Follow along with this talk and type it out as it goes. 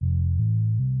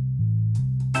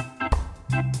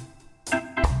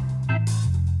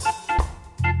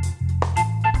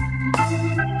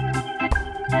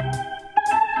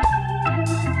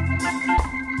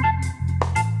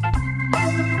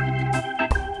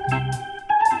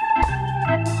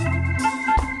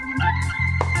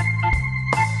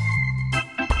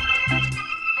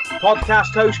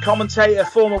Podcast host, commentator,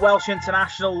 former Welsh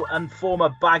international and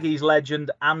former Baggies legend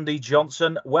Andy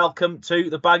Johnson. Welcome to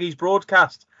the Baggies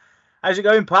broadcast. How's it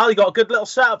going, pal? You got a good little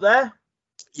setup there?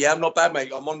 Yeah, I'm not bad,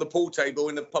 mate. I'm on the pool table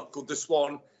in a pub called The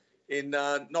Swan in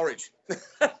Norwich.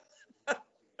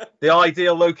 The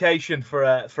ideal location for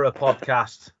a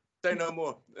podcast. Say no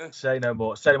more. Say no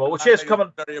more. Say no more. Well, cheers, come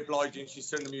on. Very obliging. She's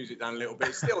turned the music down a little bit.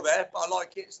 It's still there, but I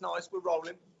like it. It's nice. We're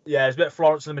rolling. Yeah, there's a bit of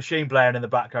Florence and the Machine blaring in the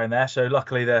background there. So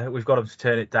luckily we've got them to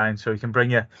turn it down so we can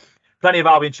bring you plenty of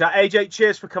Albion chat. AJ,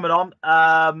 cheers for coming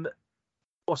on.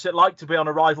 What's it like to be on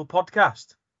a rival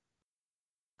podcast?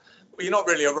 Well, you're not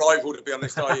really a rival, to be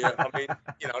honest, are you? I mean,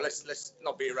 let's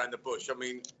not beat around the bush. I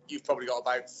mean, you've probably got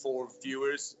about 4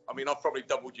 viewers. I mean, I've probably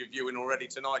doubled your viewing already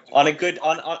tonight. On a good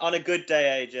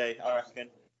day, AJ, I reckon.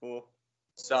 4.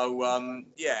 So, I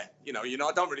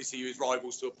don't really see you as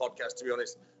rivals to a podcast, to be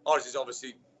honest. Ours is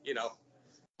obviously,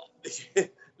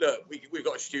 look, we've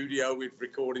got a studio with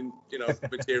recording,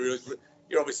 materials.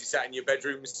 You're obviously sat in your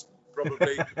bedrooms,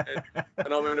 probably,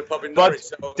 and I'm in a pub in Norwich.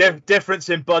 So, difference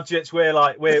in budgets. We're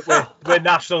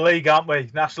National League, aren't we?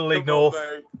 National League North.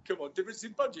 Come on, difference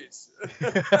in budgets.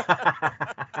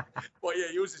 Well,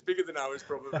 yeah, yours is bigger than ours,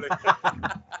 probably.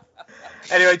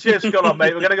 Anyway, cheers for coming on,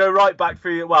 mate. We're going to go right back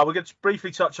through you. Well, we're going to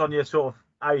briefly touch on your sort of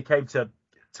how you came to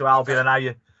Albion and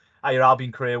how your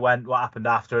Albion career went, what happened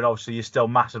after, and obviously you're still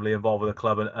massively involved with the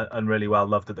club and really well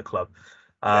loved at the club.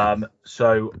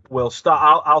 So we'll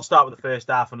start. I'll start with the first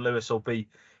half, and Lewis will be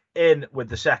in with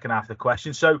the second half of the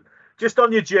question. So just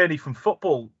on your journey from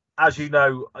football, as you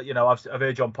know, I've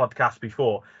heard you on podcasts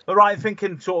before, but right in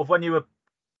thinking sort of when you were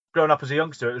growing up as a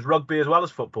youngster, it was rugby as well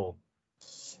as football.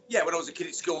 Yeah, when I was a kid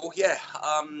at school, I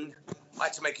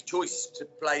had to make a choice to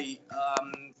play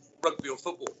rugby or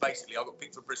football. Basically, I got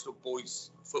picked for Bristol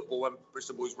Boys football and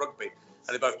Bristol Boys rugby,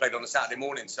 and they both played on a Saturday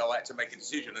morning, so I had to make a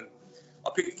decision, and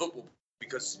I picked football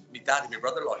because my dad and my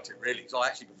brother liked it, really, because I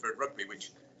actually preferred rugby,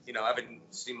 which, having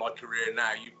seen my career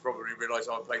now, you probably realise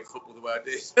I played football the way I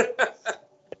did.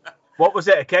 What was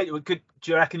it? Okay, do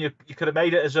you reckon you could have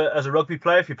made it as a rugby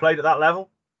player if you played at that level?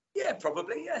 Yeah,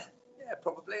 probably, yeah. Yeah,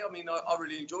 probably. I mean, I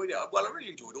really enjoyed it. Well, I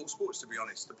really enjoyed all sports, to be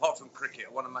honest, apart from cricket.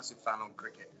 I wasn't a massive fan on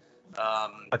cricket.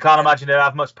 I can't imagine they'd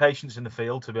have much patience in the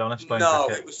field, to be honest. No,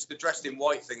 cricket. It was the dressed in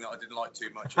white thing that I didn't like too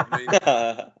much. I mean,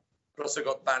 plus, I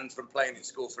got banned from playing at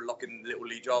school for locking little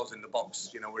Lee Giles in the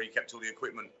box, where he kept all the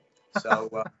equipment.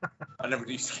 So I never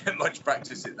used to get much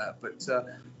practice at that.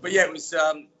 But yeah, it was,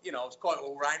 I was quite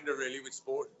all rounder really with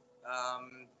sport.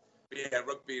 But yeah,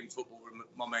 rugby and football were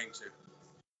my main two.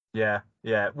 Yeah.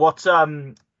 What?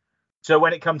 So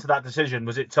when it come to that decision,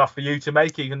 was it tough for you to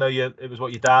make, even though it was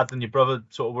what your dad and your brother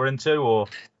sort of were into, or?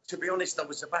 To be honest, I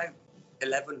was about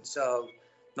 11, so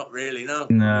not really.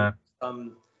 No.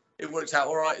 It worked out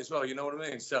all right as well. You know what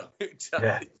I mean? So it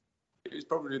was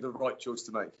probably the right choice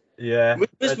to make. Yeah.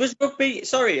 Was rugby?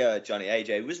 Sorry, Johnny,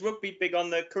 AJ. Was rugby big on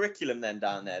the curriculum then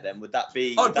down there? Then would that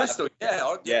be? Oh, Bristol.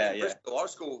 Yeah. Bristol. Our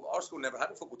school never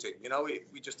had a football team.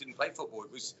 We just didn't play football.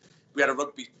 We had a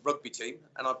rugby team,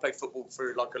 and I played football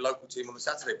for like a local team on the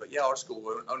Saturday. But yeah, our school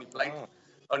only played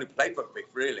rugby.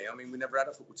 Really, I mean, we never had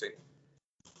a football team.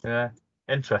 Yeah,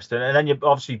 interesting. And then you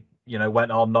obviously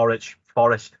went on Norwich,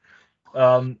 Forest.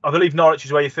 I believe Norwich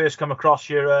is where you first come across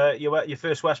your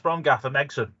first West Brom gaffer,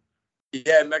 Megson.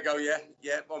 Yeah, Mego,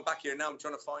 yeah. Well, I'm back here now. I'm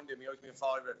trying to find him. He owes me a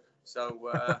 £5. So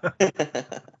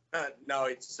no,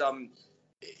 it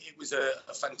was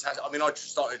a fantastic. I mean, I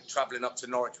started travelling up to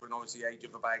Norwich when I was the age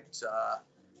of about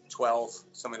 12,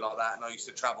 something like that, and I used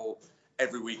to travel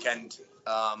every weekend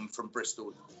from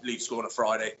Bristol, leave school on a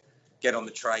Friday, get on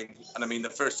the train, and I mean, the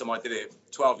first time I did it,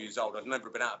 12 years old, I'd never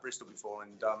been out of Bristol before,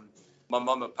 and my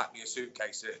mum had packed me a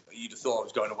suitcase. You'd have thought I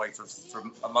was going away for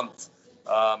a month.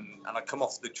 And I come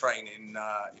off the train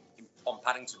on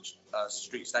Paddington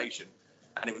Street Station,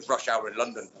 and it was rush hour in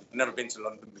London. I've never been to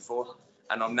London before,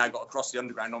 and I've now got to cross the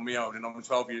Underground on my own, and I'm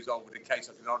 12 years old with a case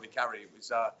I can hardly carry.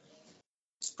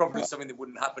 It's probably something that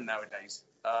wouldn't happen nowadays.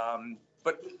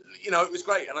 But it was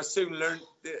great, and I soon learned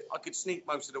that I could sneak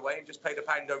most of the way and just paid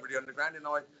 £1 over the Underground, and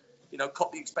I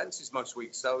caught the expenses most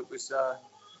weeks. So it was,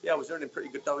 I was earning pretty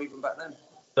good dough even back then.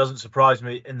 Doesn't surprise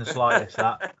me in the slightest,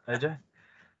 that, AJ.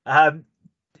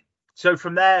 So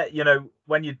from there,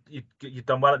 when you'd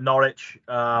done well at Norwich,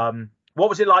 what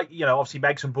was it like? Obviously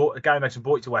Gary Megson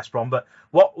brought you to West Brom, but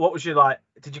what was you like?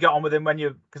 Did you get on with him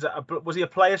because was he a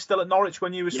player still at Norwich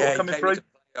when you were sort of coming through?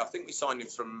 I think we signed him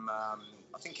from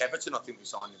Everton. Or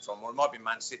it might be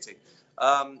Man City.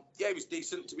 He was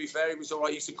decent, to be fair. He was all right.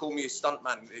 He used to call me a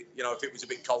stuntman. If it was a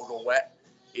bit cold or wet,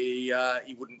 he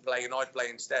wouldn't play and I'd play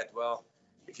instead. Well,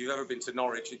 if you've ever been to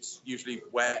Norwich, it's usually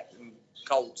wet and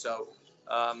cold, so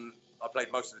I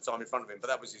played most of the time in front of him, but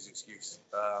that was his excuse.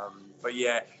 But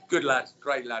yeah, good lad,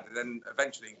 great lad, and then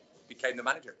eventually became the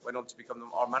manager. Went on to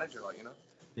become our manager, like, you know.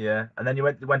 Yeah, and then you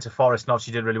went to Forest, and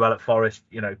obviously did really well at Forest.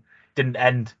 You know, didn't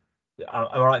end.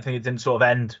 I right think it didn't sort of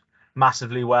end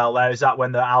massively well there. Is that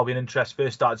when the Albion interest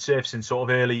first started surfacing, sort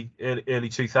of early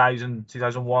 2000,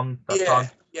 2001, that time?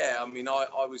 Yeah. I mean,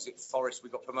 I was at Forest. We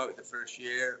got promoted the first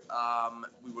year.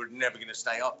 We were never going to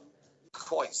stay up.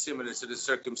 Quite similar to the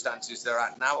circumstances they're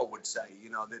at now, I would say. You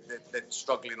know, they're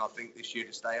struggling, I think, this year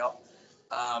to stay up.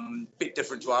 Bit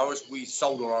different to ours. We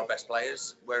sold all our best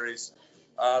players, whereas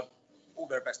all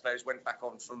their best players went back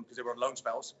on because they were on loan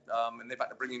spells, and they've had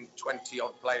to bring in 20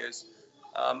 odd players,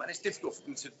 and it's difficult for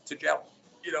them to gel.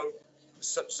 You know,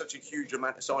 such a huge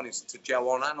amount of signings to gel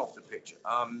on and off the pitch.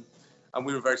 And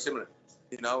we were very similar,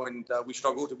 you know, and we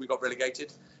struggled. We got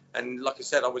relegated. And like I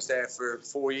said, I was there for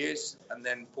 4 years, and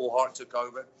then Paul Hart took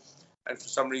over. And for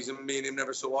some reason, me and him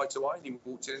never saw eye to eye. And he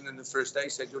walked in, and the first day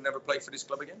said, "You'll never play for this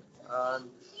club again." I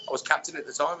was captain at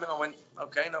the time, and I went,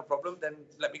 "Okay, no problem. Then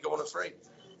let me go on a free."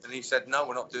 And he said, "No,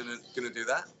 we're not going to do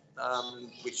that."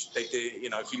 Which they did. You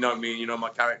know, if you know me, you know my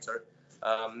character.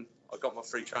 I got my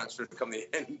free transfer to come the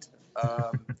end.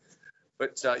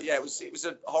 But yeah, it was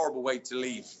a horrible way to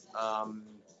leave.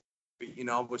 But you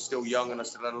know, I was still young, and I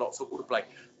still had a lot of football to play.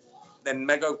 Then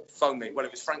Mego phoned me. Well,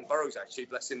 it was Frank Burrows, actually,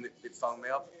 bless him, that phoned me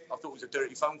up. I thought it was a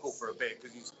dirty phone call for a bit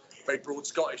because he's very broad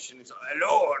Scottish. And he's like,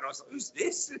 "Hello." And I was like, "Who's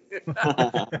this?" and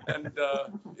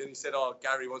he said, "Oh,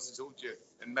 Gary wants to talk to you."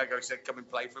 And Mego said, "Come and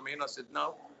play for me." And I said,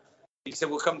 "No." He said,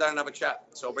 "Well, come down and have a chat."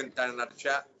 So I went down and had a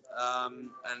chat.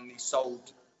 And he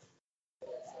sold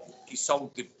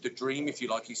the dream, if you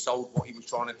like. He sold what he was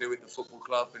trying to do at the football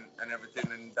club and everything.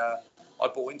 And I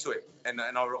bought into it. And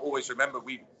I always remember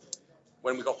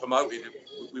when we got promoted,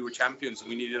 we were champions and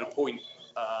we needed a point.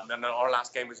 And our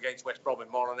last game was against West Brom,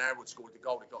 and Marlon Harewood scored the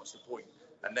goal that got us the point.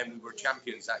 And then we were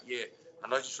champions that year.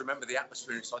 And I just remember the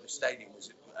atmosphere inside the stadium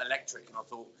was electric. And I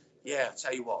thought, yeah, I'll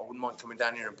tell you what, I wouldn't mind coming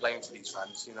down here and playing for these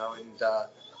fans, you know.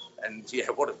 And yeah,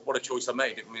 what a choice I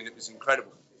made. I mean, it was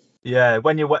incredible. Yeah,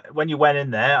 when you went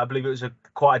in there, I believe it was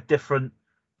quite a different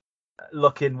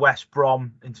looking West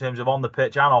Brom in terms of on the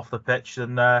pitch and off the pitch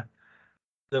than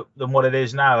what it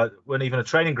is now. It wasn't even a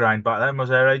training ground back then, was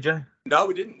there, AJ? No,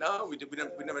 we didn't. No, we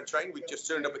never trained. We just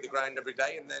turned up at the ground every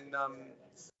day, and then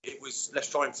it was, let's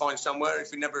try and find somewhere.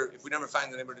 If we never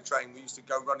found anywhere to train, we used to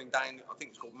go running down. I think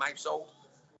it's called Mousehold,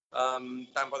 down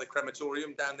by the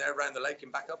crematorium down there around the lake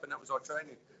and back up, and that was our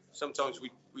training. Sometimes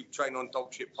we train on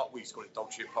Dogship Park. We used to call it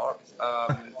Dogship Park,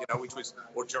 you know,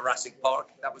 or Jurassic Park.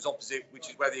 That was opposite, which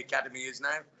is where the academy is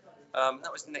now.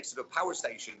 That was next to the power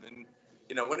station, and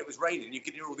you know, when it was raining, you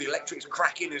could hear all the electrics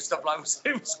cracking and stuff like that.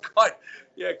 It was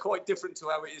quite different to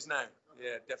how it is now.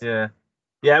 Yeah, definitely.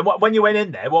 Yeah. When you went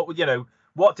in there,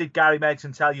 what did Gary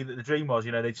Megson tell you that the dream was?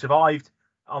 You know, they'd survived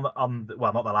on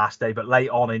well, not the last day, but late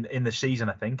on in the season.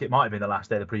 I think it might have been the last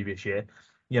day of the previous year.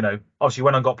 You know, obviously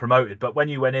went and got promoted, but when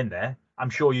you went in there, I'm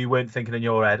sure you weren't thinking in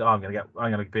your head, "Oh, I'm going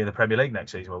to be in the Premier League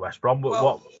next season with West Brom."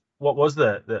 Well, what was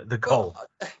the goal? Well,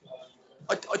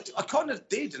 I kind of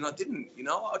did, and I didn't. You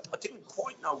know, I didn't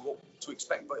quite know what to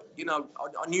expect, but you know,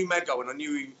 I knew Mego and I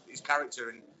knew his character,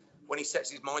 and when he sets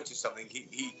his mind to something,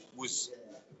 he was,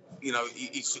 you know,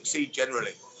 he succeed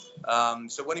generally.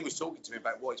 So when he was talking to me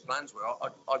about what his plans were, I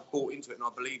bought into it, and I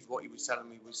believed what he was telling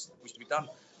me was to be done.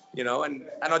 You know, and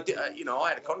I did. You know, I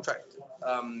had a contract,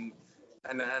 and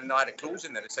I had a clause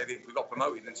in there to say that if we got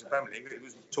promoted into the Premier League, it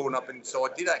was torn up, and so I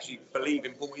did actually believe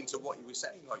and bought into what he was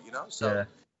saying. Like, you know, so. Yeah.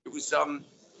 It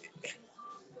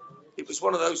was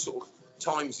one of those sort of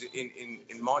times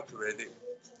in my career that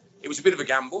it was a bit of a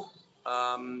gamble,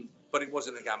 but it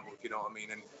wasn't a gamble, if you know what I mean.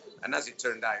 And as it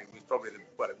turned out, it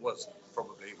was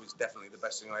definitely the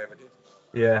best thing I ever did.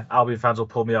 Yeah, Albion fans will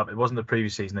pull me up. It wasn't the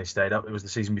previous season they stayed up. It was the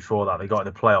season before that. They got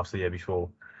in the playoffs the year before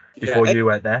you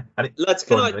went there. Lads,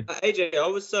 AJ, I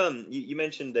was you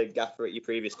mentioned the gaffer at your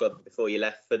previous club before you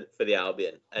left for the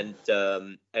Albion, and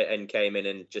came in,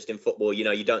 and just in football, you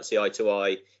know, you don't see eye to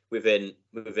eye. Within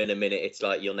a minute, it's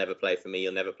like, "You'll never play for me.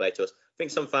 You'll never play to us." I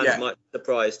think some fans might be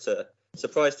surprised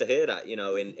to hear that, you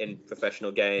know, in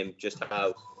professional game, just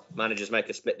how managers make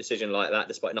a split decision like that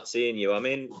despite not seeing you. I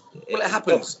mean, well, it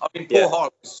happens. I mean, Paul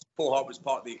Hart was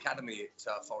part of the academy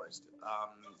at Forest,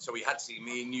 so he had seen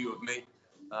me. He knew of me.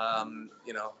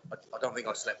 You know, I don't think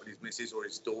I slept with his missus or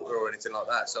his daughter or anything like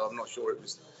that. So I'm not sure it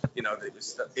was, you know, it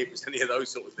was any of those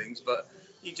sort of things. But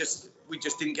we just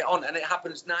didn't get on, and it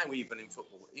happens now even in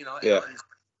football. You know,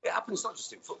 it happens not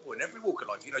just in football, in every walk of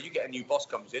life. You know, you get a new boss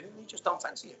comes in and you just don't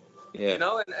fancy it. Yeah. You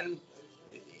know, and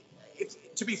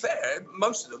to be fair,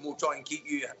 most of them will try and keep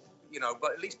you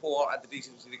but at least Paul Hart had the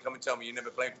decency to come and tell me you're never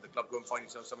playing for the club, go and find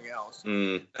yourself something else.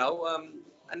 And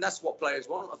that's what players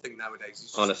want, I think, nowadays. It's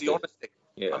just Honesty. the honesty.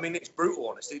 Yeah. I mean, it's brutal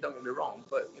honesty, don't get me wrong,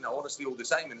 but, honesty all the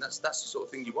same, and that's the sort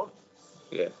of thing you want.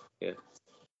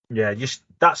 Yeah, just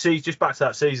that season, just back to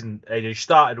that season, AJ, you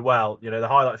started well. The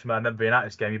highlight for me, I remember being at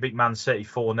this game, you beat Man City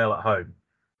 4-0 at home.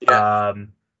 Yeah.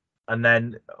 And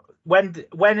then when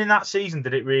in that season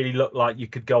did it really look like you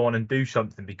could go on and do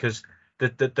something? Because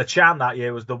the chant that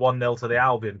year was the 1-0 to the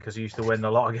Albion, because he used to win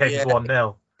a lot of games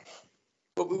 1-0.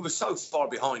 But we were so far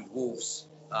behind Wolves.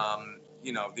 I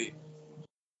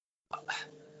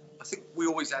think we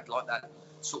always had like that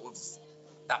sort of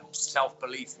that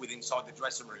self-belief inside the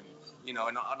dressing room, and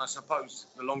I suppose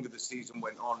the longer the season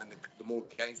went on and the more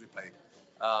games we played,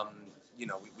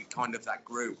 we kind of that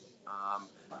grew.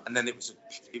 And then it was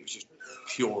just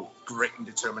pure grit and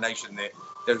determination that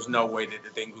there was no way that the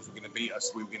Dingles were going to beat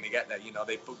us. We were going to get there.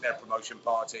 They booked their promotion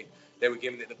party. They were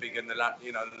giving it the big and the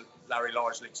Larry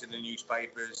Large licks in the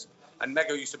newspapers. And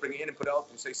Mego used to bring it in and put it up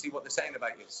and say, see what they're saying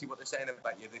about you. See what they're saying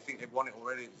about you. They think they've won it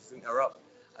already. They think they're up.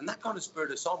 And that kind of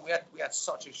spurred us on. We had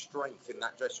such a strength in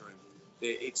that dressing room.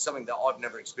 It's something that I've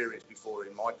never experienced before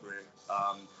in my career.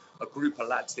 A group of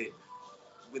lads that,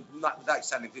 without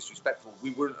sounding disrespectful,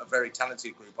 we weren't a very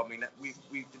talented group. I mean, we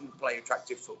didn't play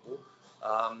attractive football.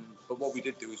 But what we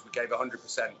did do is we gave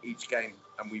 100% each game,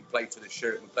 and we played for the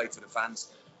shirt and we played for the fans.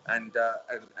 And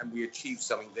we achieved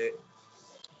something that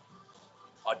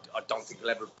I don't think will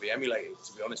ever be emulated,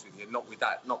 to be honest with you. Not with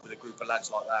a group of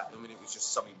lads like that. I mean, it was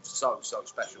just something so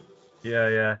special.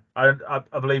 Yeah. I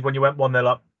believe when you went 1-0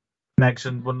 up,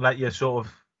 Nexon wouldn't let you sort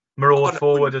of maraud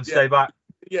forward and stay back.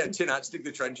 Yeah, tin hats, dig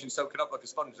the trench and soak it up like a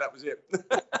sponge. That was it.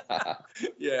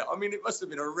 Yeah, I mean, it must have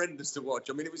been horrendous to watch.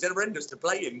 I mean, it was horrendous to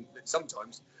play in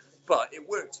sometimes, but it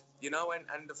worked,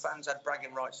 and the fans had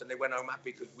bragging rights and they went home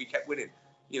happy because we kept winning.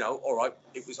 All right,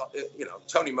 it was,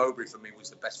 Tony Mowbray for me was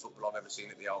the best football I've ever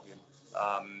seen at the Albion.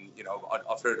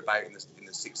 I've heard about it in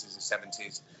the 60s and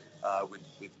 70s with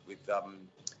the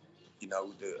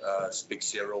Big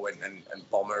Cyril and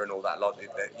Bomber and all that lot.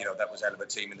 That was a hell of a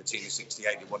team in the team of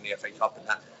 68. They won the FA Cup and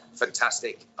that.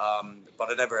 Fantastic.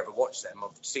 But I never ever watched them.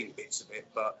 I've seen bits of it.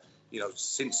 But,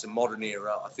 since the modern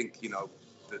era, I think, the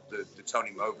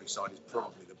Tony Mowbray side is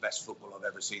probably the best football I've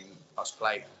ever seen us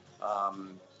play.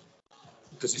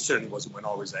 Because it certainly wasn't when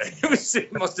I was there.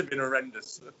 It must have been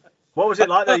horrendous. What was it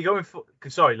like though? You're going for...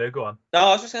 Sorry, Lou, go on. No,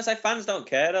 I was just going to say fans don't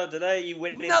care though, do they? You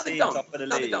win no, they don't. Top of the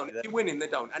no, league. They don't. If you're winning, they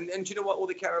don't. And do you know what all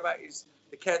they care about is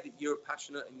they care that you're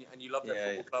passionate and you love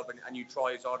their football club and you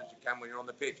try as hard as you can when you're on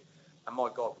the pitch. And my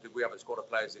God, did we have a squad of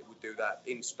players that would do that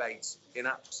in spades, in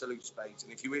absolute spades.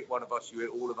 And if you hit one of us, you hit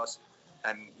all of us.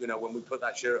 And, when we put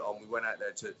that shirt on, we went out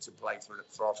there to play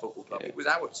for our football club. Yeah. It was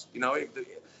ours, and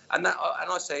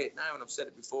I say it now, and I've said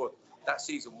it before, that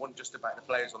season wasn't just about the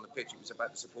players on the pitch, it was about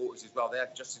the supporters as well. They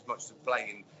had just as much to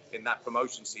play in that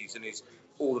promotion season as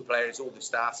all the players, all the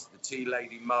staff, the tea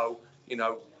lady, Mo,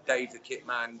 Dave, the kit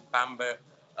man, Bamba,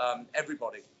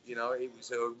 everybody. It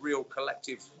was a real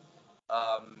collective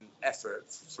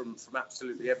effort from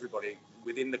absolutely everybody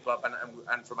within the club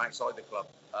and from outside the club.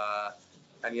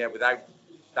 Without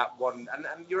that one, and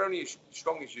you're only as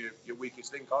strong as your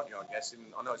weakest link, aren't you? I guess.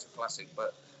 And I know it's a classic,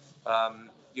 but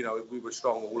we were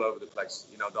strong all over the place.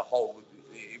 The whole,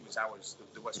 it was ours.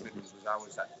 The West Midlands was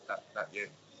ours that year.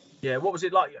 Yeah, what was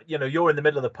it like? You're in the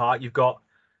middle of the park. You've got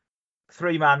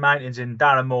three-man mountains in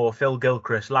Darren Moore, Phil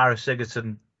Gilchrist, Lara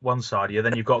Sigurdsson one side of you.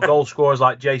 Then you've got goal scorers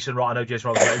like Jason Ross. I know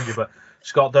Jason Ross got injured, but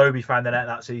Scott Dobie found the net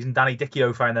that season. Danny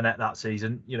Dichio found the net that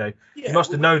season. You must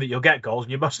have known that you'll get goals,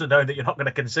 and you must have known that you're not going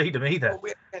to concede them either.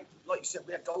 Well, like you said,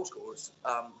 we had goal scorers,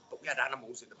 but we had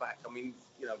animals at the back. I mean,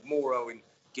 Moro and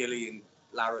Gilly and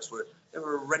Laris were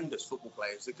horrendous football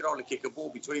players. They could hardly kick a ball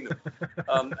between them.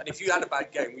 And if you had a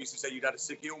bad game, we used to say you'd had a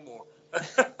sick Gilmore.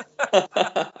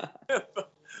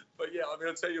 But yeah, I mean,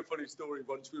 I'll tell you a funny story.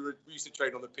 Once we used to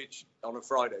train on the pitch on a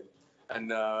Friday, and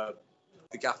the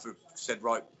gaffer said,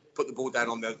 right, put the ball down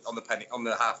on the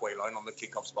halfway line on the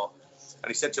kick-off spot. And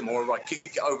he said to Moore, right,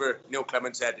 kick it over Neil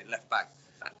Clement's head in left back.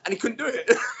 And he couldn't do it.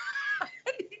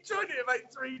 He tried it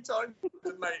about 3 times.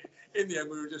 And mate, in the end,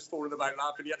 we were just falling about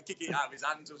laughing. He had to kick it out of his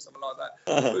hands or something like that.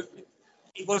 But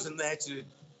he wasn't there to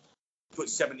put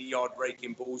 70-yard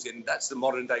breaking balls in. That's the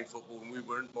modern-day football, and we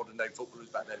weren't modern-day footballers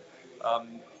back then.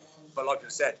 But like I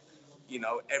said,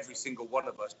 every single one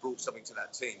of us brought something to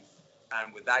that team.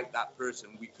 And without that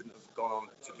person, we couldn't have gone on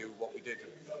to do what we did.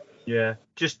 Yeah.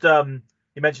 Just, you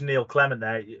mentioned Neil Clement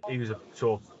there. He was a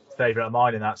sort of favourite of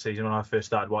mine in that season when I first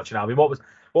started watching Albion. What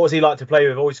was he like to play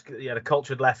with? Always, he had a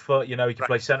cultured left foot. He could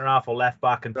play centre half or left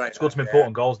back and scored some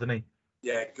important goals, didn't he?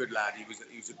 Yeah, good lad. He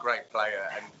was a great player,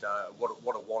 and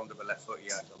what a wand of a left foot he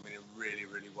had. I mean, it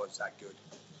really was that good.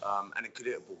 And it could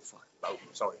hit a ball. Oh,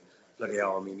 sorry, bloody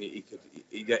hell. I mean, he'd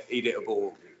hit a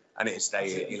ball and it'd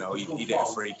stay. You know, he'd hit a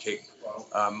free kick.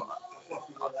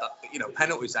 You know,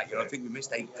 penalties that year. I think we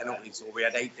missed 8 penalties, or we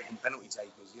had 8 different penalty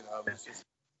takers. You know, it was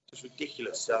just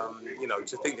ridiculous. You know,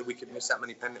 to think that we could miss that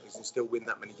many penalties and still win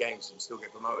that many games and still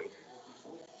get promoted.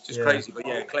 It's just crazy. But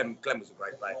yeah, Clem was a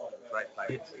great player. Great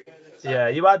player. Yeah,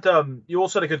 you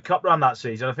also had a good cup run that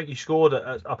season. I think you scored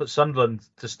up at Sunderland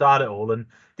to start it all. And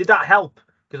did that help?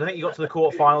 Because I think you got to the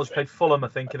quarterfinals, played Fulham, I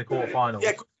think, in the quarterfinals.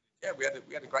 Yeah, we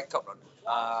had a great cup run.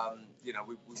 You know,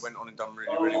 we went on and done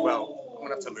really well. I'm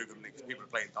gonna have to move them because people are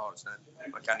playing darts now.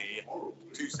 I can't hear you.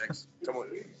 2 seconds. Come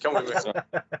with me. Come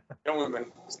with me.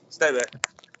 Stay there.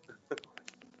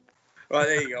 Right,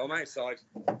 there you go. I'm outside.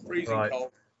 Freezing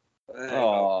cold.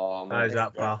 Oh, how's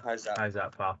that,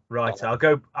 pal? Right,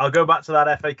 I'll go back to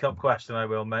that FA Cup question. I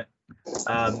will, mate.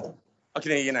 I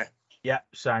can hear you now. Yeah,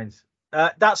 sounds.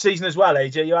 That season as well,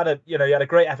 AJ. You had a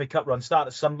great FA Cup run. Started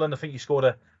at Sunderland. I think you scored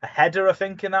a header. I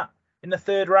think in the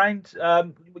third round.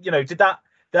 Did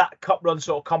that cup run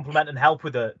sort of complement and help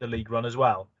with the league run as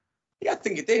well? Yeah, I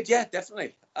think it did. Yeah,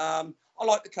 definitely. I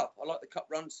like the cup. I like the cup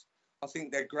runs. I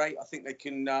think they're great. I think they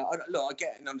can. I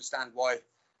get and understand why.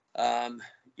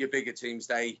 Your bigger teams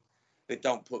they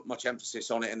don't put much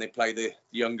emphasis on it and they play the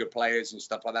younger players and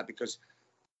stuff like that because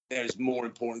there's more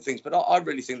important things. But I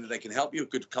really think that they can help you a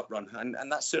good cup run,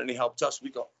 and that certainly helped us.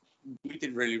 We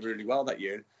did really well that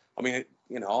year. I mean,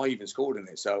 I even scored in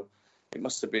it, so it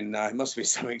must have been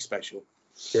something special.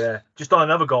 Yeah, just on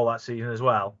another goal that season as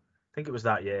well. I think it was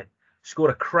that year.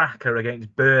 Scored a cracker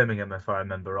against Birmingham, if I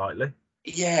remember rightly.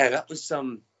 Yeah, that was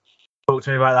some. Talk to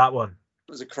me about that one.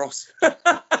 It was a cross.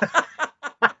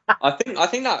 I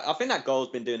think that goal's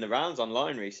been doing the rounds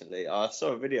online recently. I saw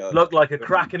a video. Looked like a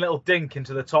cracking little dink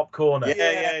into the top corner.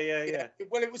 Yeah.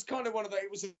 Well, it was kind of one of the. It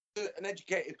was an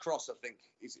educated cross, I think.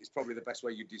 Is probably the best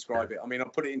way you describe it. I mean, I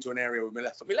put it into an area with my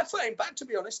left foot. My left foot ain't bad, to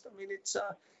be honest. I mean,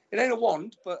 it ain't a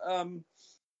wand, but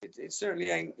it certainly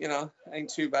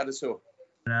ain't too bad at all.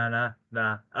 Nah.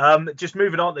 Just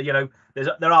moving on.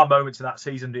 There are moments in that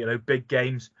season. Big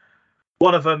games.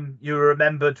 One of them you were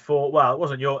remembered for. Well, it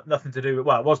wasn't nothing to do with.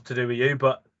 Well, it was to do with you,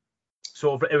 but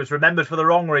sort of it was remembered for the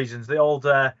wrong reasons. The old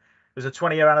it was a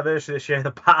 20-year anniversary this year.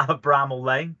 The Battle of Bramall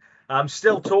Lane,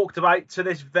 still talked about to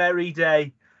this very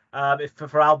day.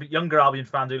 For younger Albion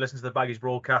fans who listen to the Baggies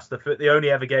broadcast, the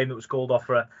only ever game that was called off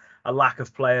for a lack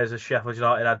of players, as Sheffield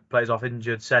United had players off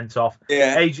injured, sent off.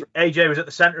 Yeah. AJ was at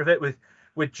the centre of it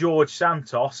with George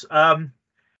Santos.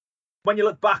 When you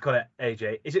look back on it,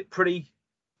 AJ, is it pretty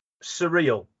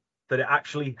surreal that it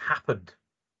actually happened?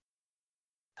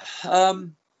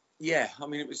 Yeah, I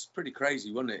mean, it was pretty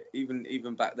crazy, wasn't it?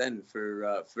 Even back then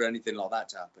for anything like that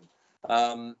to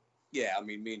happen. Yeah, I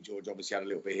mean, me and George obviously had a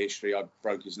little bit of history. I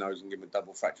broke his nose and gave him a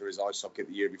double fracture of his eye socket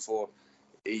the year before.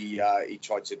 He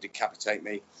tried to decapitate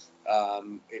me at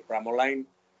Bramall Lane.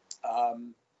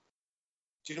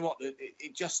 Do you know what?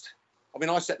 It just. I mean,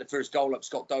 I set the first goal up,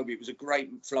 Scott Dobie. It was a great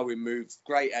flowing move,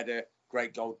 great header,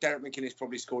 great goal. Derek McInnes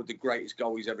probably scored the greatest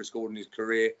goal he's ever scored in his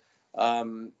career.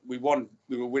 We won.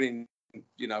 We were winning,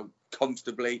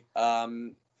 comfortably.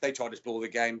 They tried to spoil the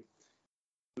game.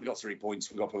 We got 3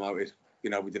 points. We got promoted. We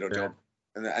did our job.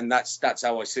 And that's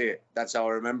how I see it. That's how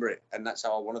I remember it. And that's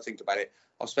how I want to think about it.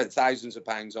 I've spent thousands of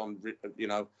pounds on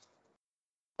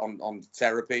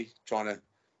therapy, trying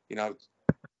to,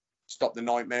 stop the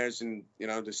nightmares and,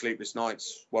 the sleepless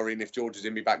nights, worrying if George is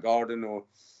in my back garden or,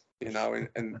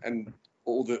 and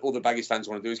all the Baggies fans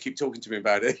want to do is keep talking to me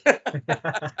about it.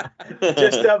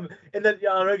 Just I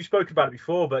know you've spoken about it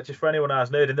before, but just for anyone who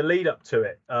hasn't heard, in the lead up to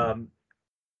it,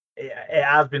 it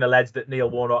has been alleged that Neil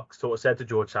Warnock sort of said to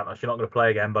George Santos, "You're not going to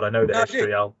play again, but I know the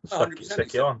history. I'll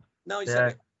stick you on." No, he said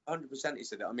it. 100%. He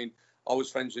said it. I mean, I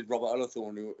was friends with Robert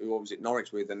Ullathorne, who I was at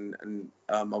Norwich with, and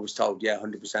I was told,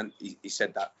 100%. He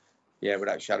said that,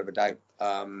 without a shadow of a doubt.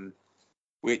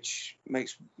 Which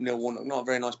makes Neil Warnock not a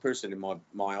very nice person in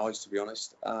my eyes, to be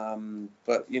honest.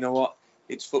 But you know what?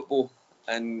 It's football,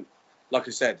 and like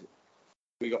I said,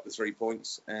 we got the 3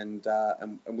 points, and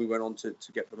we went on to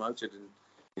get promoted,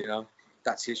 and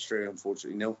that's history,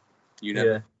 unfortunately. Neil,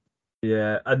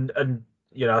 Yeah, and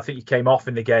I think he came off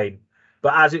in the game,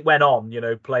 but as it went on,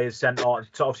 players sent off.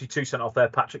 Obviously, 2 sent off there.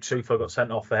 Patrick Sufo got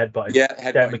sent off for headbutting.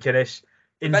 Derek McInnes.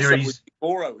 Injuries.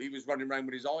 Morrow, he was running around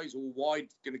with his eyes all wide,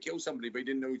 going to kill somebody, but he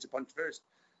didn't know who to punch first.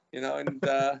 And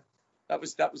that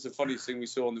was the funniest thing we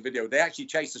saw on the video. They actually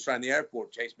chased us around the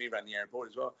airport, chased me around the airport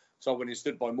as well. So I went and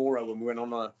stood by Morrow when we went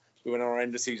on our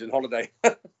end of season holiday.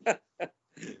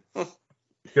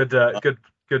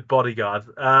 Good bodyguard.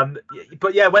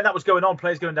 But yeah, when that was going on,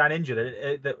 players going down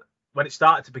injured, when it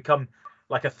started to become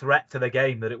like a threat to the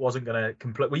game that it wasn't going to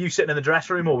complete. Were you sitting in the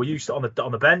dressing room, or were you on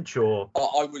the bench, or?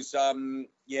 I was,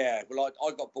 yeah. Well,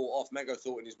 I got bought off. Mego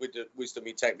thought in his wisdom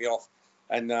he'd take me off,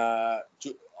 and I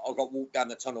got walked down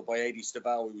the tunnel by Adi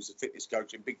Stabell, who was a fitness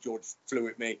coach, and Big George flew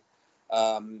at me,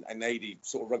 and Adi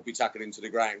sort of rugby tackled into the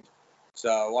ground.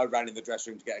 So I ran in the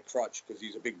dressing room to get a crutch because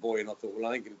he's a big boy, and I thought,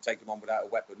 well, I ain't going to take him on without a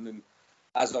weapon. And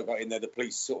as I got in there, the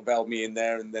police sort of held me in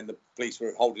there, and then the police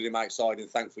were holding him outside, and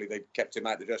thankfully they kept him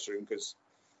out the dressing room because,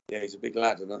 yeah, he's a big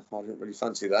lad, and I didn't really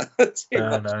fancy that too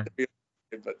much. No.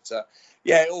 But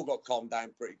yeah, it all got calmed down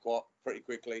pretty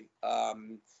quickly.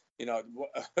 You know,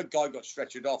 a guy got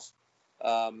stretchered off,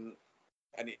 and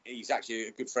he's actually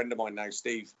a good friend of mine now,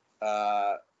 Steve.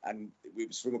 And it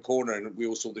was from a corner, and we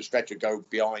all saw the stretcher go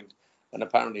behind, and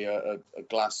apparently a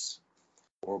glass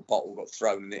or a bottle got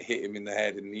thrown, and it hit him in the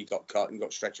head, and he got cut and got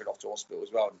stretchered off to hospital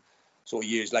as well. And sort of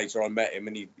years later, I met him,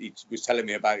 and he was telling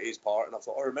me about his part, and I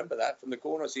thought, I remember that from the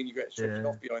corner. I seen you get stretchered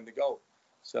off behind the goal.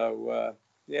 So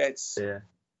yeah,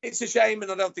 it's a shame,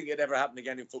 and I don't think it'd ever happen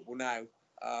again in football now.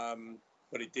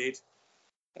 But it did,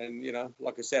 and you know,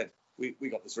 like I said, we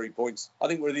got the 3 points. I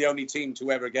think we're the only team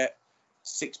to ever get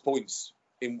 6 points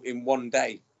in one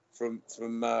day from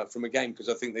a game, because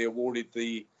I think they awarded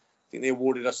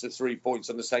us the 3 points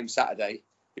on the same Saturday.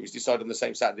 It was decided on the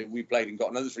same Saturday we played and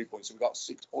got another 3 points, and we got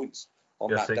 6 points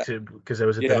on that day. Because there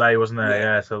was a delay, wasn't there?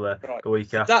 Yeah, so the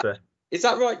week after. Is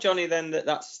that right, Johnny? Then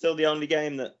that's still the only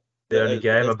game that. The only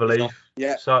game, I believe.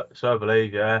 Yeah. So I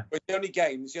believe, yeah. But the only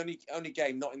game, it's the only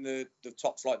game not in the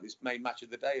top flight that's made match of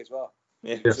the day as well.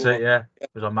 Yeah. That's it, yeah. It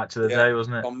was on match of the day,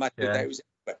 wasn't it? On match of the day, it was.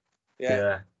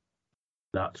 Yeah.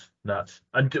 Nuts.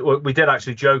 And we did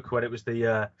actually joke when it was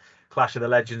the Clash of the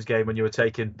Legends game when you were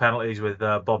taking penalties with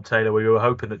Bob Taylor. We were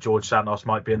hoping that George Santos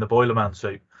might be in the Boilerman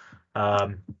suit.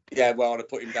 Yeah, well, I'd have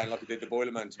put him down like I did the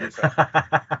Boilerman, to be fair.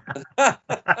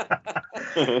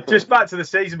 Just back to the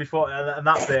season before, and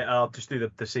that bit, I'll just do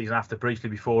the season after briefly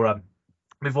before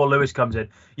Lewis comes in.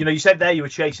 You know, you said there you were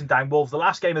chasing down Wolves. The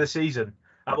last game of the season,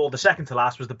 or the second to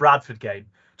last, was the Bradford game.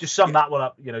 Just sum that one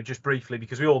up, you know, just briefly,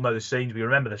 because we all know the scenes. We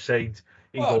remember the scenes.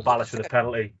 Igor Ballas with a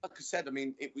penalty. Like I said, I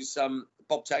mean, it was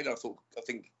Bob Taylor, I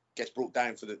think gets brought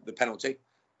down for the penalty.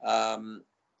 And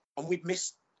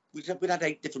we'd had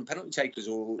 8 different penalty takers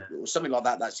or something like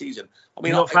that season. I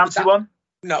mean, you not fancy one?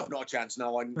 No, not a chance.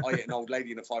 No, I hit an old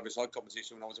lady in a 5-a-side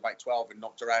competition when I was about 12 and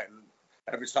knocked her out. And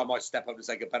every time I step up to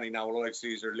take a penny now, all I see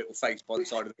is her little face by the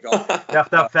side of the goal. You have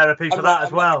to have therapy for that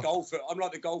as well. I'm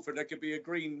like the golfer. There could be a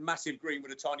massive green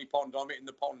with a tiny pond. I'm hitting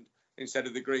the pond instead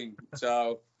of the green.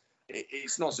 So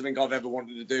it's not something I've ever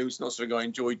wanted to do. It's not something I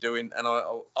enjoy doing. And I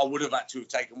would have had to have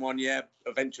taken one,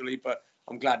 eventually. But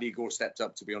I'm glad Igor stepped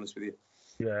up, to be honest with you.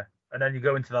 Yeah. And then you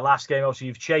go into the last game. Obviously,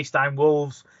 you've chased down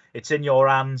Wolves. It's in your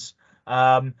hands.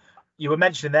 You were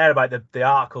mentioning there about the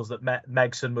articles that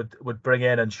Megson would bring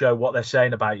in and show what they're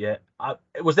saying about you.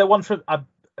 Was there one from, I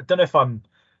don't know if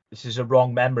this is a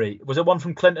wrong memory. Was it one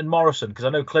from Clinton Morrison? Because I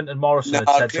know Clinton Morrison had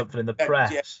said something in the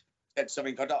press. Yeah, said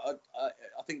something. I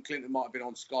think Clinton might have been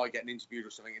on Sky getting interviewed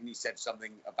or something, and he said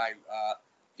something about,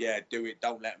 do it,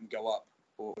 don't let them go up,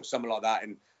 or something like that.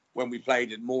 And when we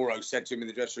played, and Moro said to him in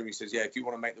the dressing room, he says, if you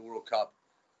want to make the World Cup,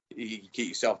 you keep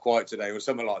yourself quiet today, or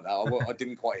something like that. I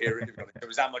didn't quite hear it. There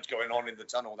was that much going on in the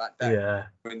tunnel that day. Yeah.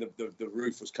 I mean, the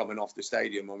roof was coming off the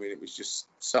stadium. I mean, it was just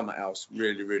something else.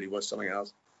 Really, really was something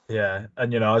else. Yeah,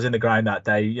 and I was in the ground that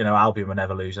day. Albion were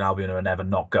never losing. Albion were never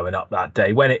not going up that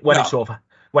day. When it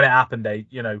happened,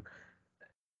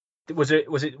 was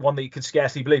it one that you could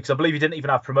scarcely believe? Because I believe you didn't even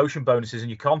have promotion bonuses in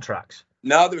your contracts.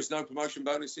 No, there was no promotion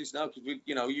bonuses. No, because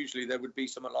usually there would be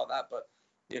something like that, but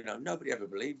nobody ever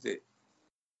believed it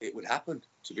would happen.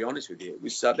 To be honest with you, it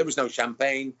was there was no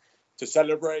champagne to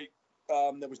celebrate.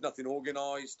 There was nothing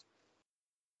organised.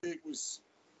 It was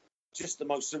just the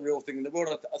most surreal thing in the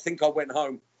world. I think I went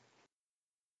home.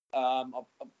 I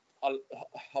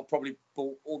probably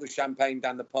bought all the champagne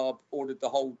down the pub, ordered the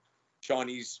whole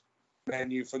Chinese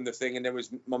menu from the thing, and there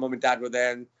was my mum and dad were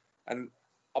there, and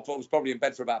I was probably in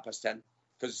bed for about 10:30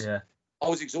 because I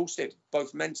was exhausted,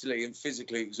 both mentally and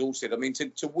physically exhausted. I mean,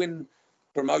 to win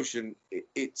promotion,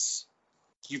 it's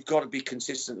you've got to be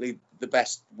consistently the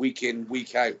best week in,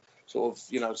 week out, sort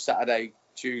of, Saturday,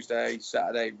 Tuesday,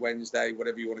 Saturday, Wednesday,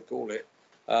 whatever you want to call it.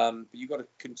 But you've got to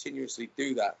continuously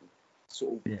do that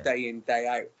sort of day in, day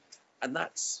out. And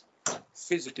that's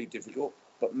physically difficult,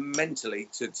 but mentally,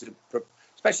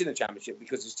 especially in the championship,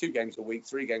 because it's 2 games a week,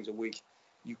 3 games a week,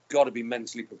 you've got to be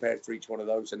mentally prepared for each one of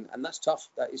those. And that's tough.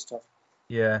 That is tough.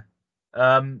 Yeah.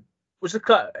 Was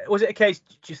was it a case?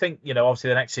 Do you think, obviously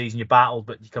the next season you battled,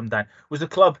 but you come down? Was the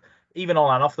club, even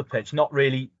on and off the pitch, not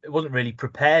really? It wasn't really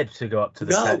prepared to go up to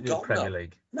the Premier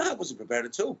League. No, it wasn't prepared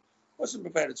at all.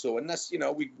 And that's,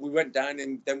 we went down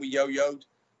and then we yo-yoed.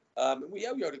 We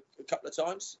yo-yoed a couple of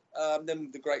times. Then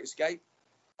the Great Escape.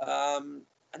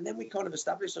 And then we kind of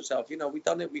established ourselves. We'd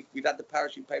done it. We'd had the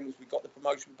parachute payments. We got the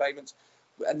promotion payments.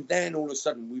 And then all of a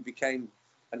sudden we became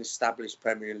an established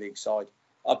Premier League side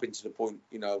up into the point,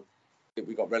 that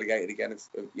we got relegated again,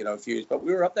 a few years. But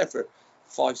we were up there for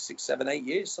 5, 6, 7, 8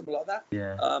 years, something like that.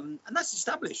 Yeah. And that's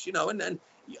established, and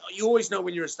you always know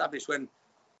when you're established when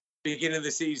beginning of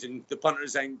the season, the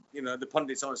punters saying, the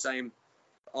pundits aren't saying,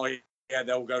 oh, yeah,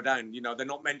 they'll go down. They're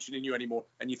not mentioning you anymore.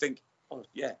 And you think, oh,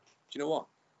 yeah, do you know what?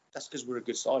 That's because we're a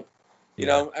good side.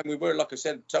 And we were, like I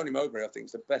said, Tony Mowbray, I think,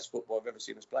 is the best football I've ever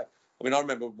seen us play. I mean, I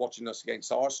remember watching us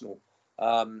against Arsenal,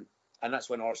 and that's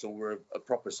when Arsenal were a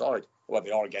proper side. Well,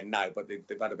 they are again now, but they've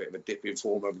had a bit of a dip in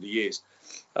form over the years.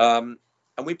 And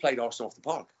we played Arsenal off the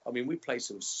park. I mean, we played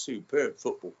some superb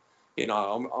football.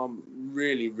 I'm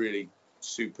really, really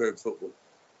superb football.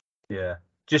 Yeah.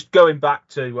 Just going back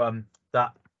to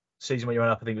that season when you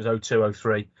went up, I think it was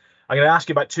 02-03. I'm going to ask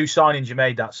you about 2 signings you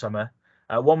made that summer.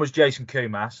 One was Jason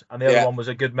Kumas, and the other one was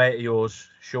a good mate of yours,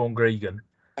 Sean Gregan.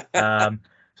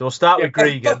 So we'll start with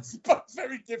Gregan. Both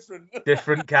very different.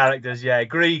 Different characters, yeah.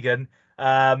 Gregan,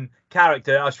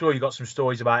 character, I'm sure you got some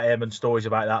stories about him and stories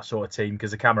about that sort of team,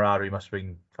 because the camaraderie must have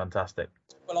been fantastic.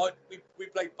 Well, we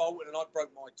played Bolton, and I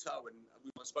broke my toe, and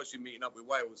we were supposed to be meeting up with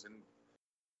Wales, and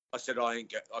I said I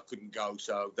couldn't go,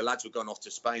 so the lads were going off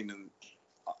to Spain, and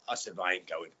I said I ain't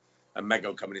going. And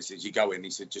Mego coming in and says, you go in. He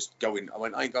said, just go in. I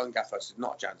went, I ain't going, Gaffer. I said,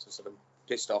 not a chance. I said, I'm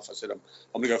pissed off. I said, I'm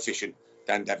going to go fishing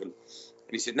down Devon. And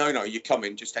he said, no, you come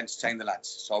in, just entertain the lads.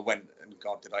 So I went, and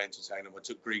God, did I entertain them. I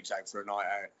took Griggs out for a night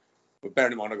out. But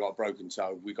bearing in mind, I got a broken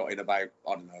toe. We got in about,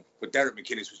 I don't know. But Derek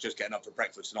McInnes was just getting up for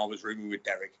breakfast, and I was rooming with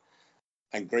Derek.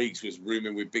 And Griggs was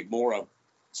rooming with Big Moro.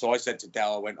 So I said to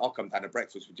Dal, I went, I'll come down to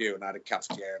breakfast with you. And I had a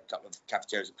couple of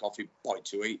cafeterias of coffee, bite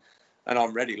to eat. And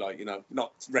I'm ready,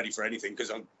 not ready for anything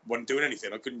because I wasn't doing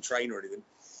anything. I couldn't train or anything.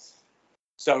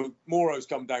 So Moro's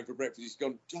come down for breakfast. He's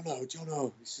gone,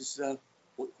 Jono. He says,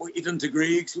 what you done to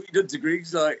Griggs?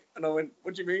 And I went,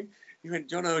 what do you mean? He went,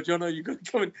 Jono, you got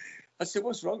to come in. I said,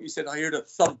 what's wrong? He said, I heard a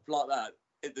thump like that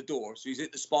at the door. So he's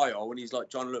at the spy hole and he's like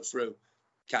trying to look through.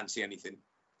 Can't see anything.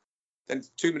 Then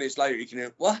 2 minutes later, he can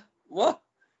hear, what?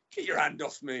 Get your hand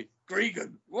off me.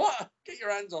 Gregan, what? Get your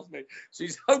hands off me. So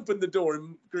he's opened the door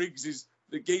and Griggs is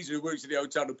the geezer who works at the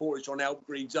hotel, the porter, trying to help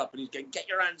Griggs up. And he's going, get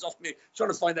your hands off me. Trying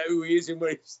to find out who he is and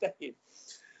where he's staying.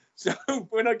 So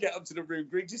when I get up to the room,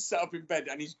 Griggs is sat up in bed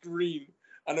and he's green.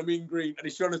 And I mean green. And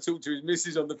he's trying to talk to his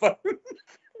missus on the phone.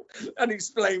 And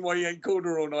explain why he ain't called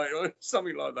her all night or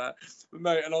something like that.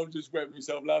 Mate, and I'm just wetting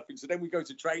myself laughing. So then we go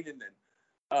to training then.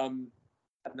 And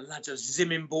the lads are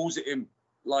zimming balls at him.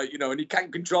 And he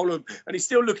can't control them. And he's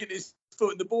still looking at his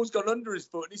foot, and the ball's gone under his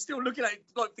foot. And he's still looking at it,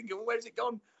 thinking, well, where's it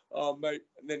gone? Oh, mate.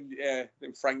 And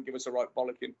then Frank gave us a right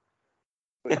bollocking.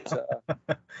 But,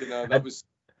 that was...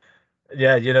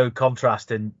 Yeah,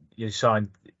 contrasting, you signed,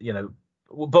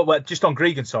 but just on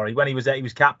Gregan, sorry, when he was there, he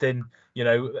was captain,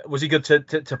 was he good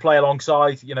to play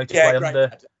alongside, to play great.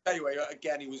 under? Anyway,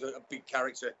 again, he was a big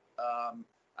character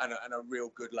and a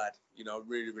real good lad,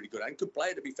 really, really good. And good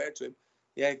player, to be fair to him.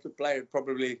 Yeah, good player.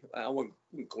 Probably, I wouldn't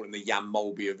call him the Jan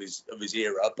Molby of his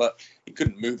era, but he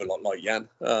couldn't move a lot like Jan.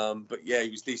 But yeah, he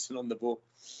was decent on the ball.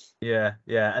 Yeah.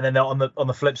 And then on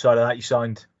the flip side of that, you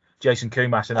signed Jason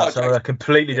Kumas, and that's a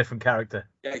completely different character.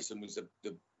 Jason was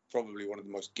probably one of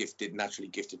the most naturally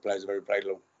gifted players I've ever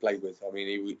played with. I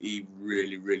mean, he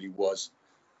really, really was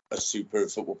a superb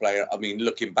football player. I mean,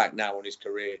 looking back now on his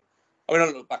career, I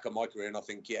look back on my career and I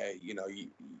think,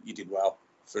 you did well.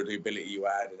 For the ability you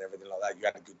had and everything like that, you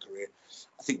had a good career.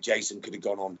 I think Jason could have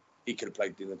gone on. He could have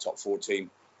played in the top 14.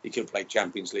 He could have played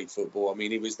Champions League football. I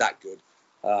mean, he was that good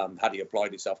had he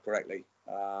applied himself correctly.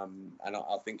 And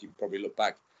I think he'd probably look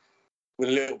back with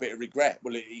a little bit of regret.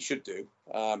 Well, he should do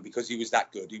because he was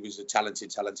that good. He was a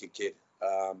talented kid.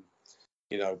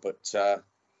 But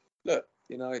look,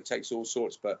 it takes all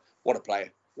sorts. But what a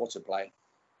player. What a player.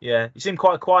 Yeah, he seemed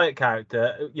quite a quiet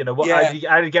character. How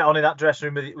did he get on in that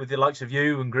dressing room with the likes of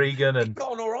you and Gregan? And he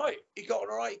got on all right. He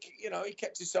he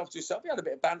kept himself to himself. He had a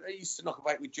bit of banter. He used to knock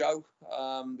about with Joe,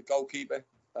 the goalkeeper,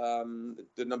 the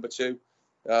number 2.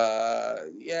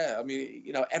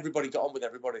 Everybody got on with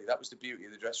everybody. That was the beauty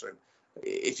of the dressing room.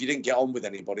 If you didn't get on with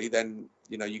anybody, then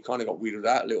you kind of got weeded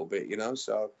out a little bit.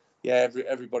 So yeah,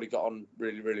 everybody got on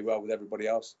really, really well with everybody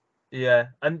else. Yeah,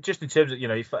 and just in terms of,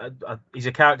 he's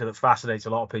a character that fascinates a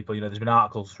lot of people. There's been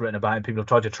articles written about him. People have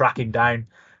tried to track him down,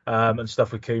 and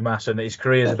stuff with Kumas, and his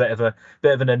career is a bit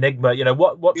of an enigma.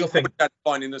 What do you think? You're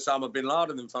finding Osama bin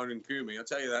Laden than phoning Kumi. I'll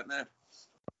tell you that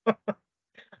now.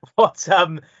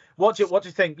 What do you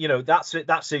think?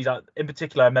 That season in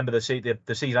particular. I remember the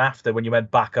season after, when you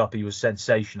went back up, he was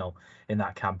sensational in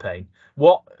that campaign.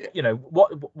 Why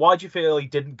do you feel he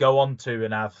didn't go on to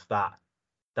and have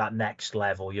that next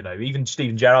level? Even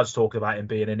Steven Gerrard's talking about him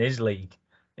being in his league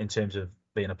in terms of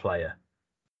being a player.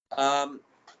 I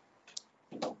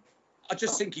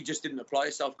just think he just didn't apply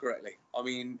himself correctly. I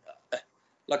mean,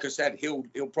 like I said, he'll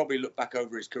probably look back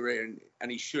over his career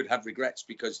and he should have regrets,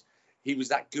 because he was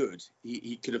that good.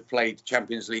 He could have played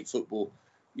Champions League football.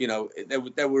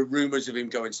 There were rumours of him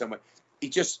going somewhere.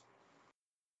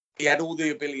 He had all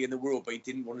the ability in the world, but he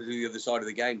didn't want to do the other side of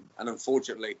the game. And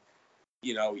unfortunately,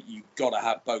 you've got to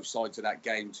have both sides of that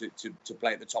game to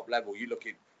play at the top level. You look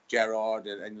at Gerrard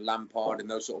and Lampard and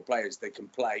those sort of players, they can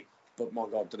play, but my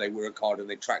God, do they work hard and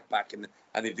they track back and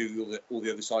they do all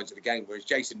the other sides of the game, whereas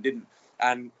Jason didn't.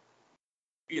 And,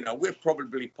 we're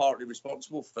probably partly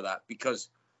responsible for that, because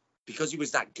he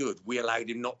was that good, we allowed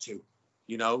him not to,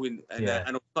 and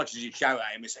as much as you shout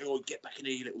at him and say, oh, get back in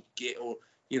here, you little git, or,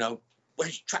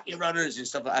 where's track your runners and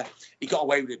stuff like that, he got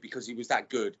away with it because he was that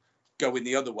good. Going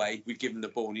the other way, we'd give him the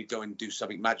ball and he'd go and do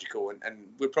something magical, and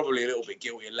we're probably a little bit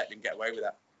guilty and letting him get away with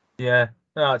that. Yeah,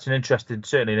 no, it's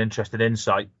certainly an interesting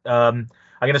insight. I'm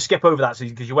going to skip over that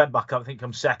season because you went back up, I think,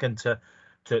 come second to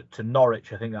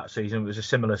Norwich. I think that season was a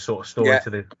similar sort of story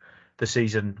to the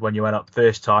season when you went up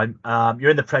first time.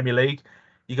 You're in the Premier League.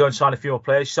 You go and sign a few more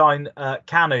players.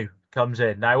 Kanu comes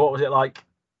in. Now, what was it like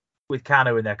with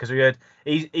Kanu in there? Because we heard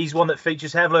he's one that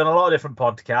features heavily on a lot of different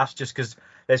podcasts, just because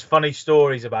there's funny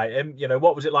stories about him.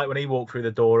 What was it like when he walked through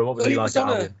the door, or what was he like at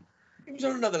Albion? He was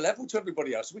on another level to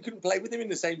everybody else. We couldn't play with him in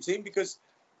the same team because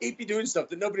he'd be doing stuff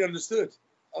that nobody understood.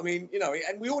 I mean,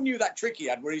 and we all knew that trick he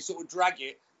had where he sort of drag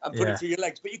it and put it through your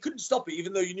legs, but you couldn't stop it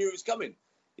even though you knew it was coming.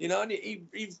 And he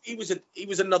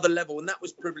was another level, and that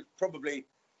was probably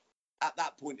at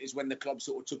that point is when the club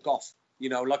sort of took off.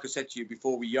 Like I said to you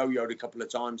before, we yo-yoed a couple of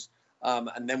times,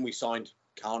 and then we signed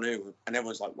Kanu, and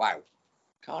everyone's like, wow,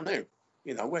 Kanu,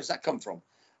 where's that come from?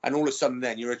 And all of a sudden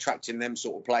then you're attracting them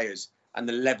sort of players, and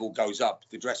the level goes up,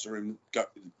 the dressing room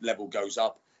level goes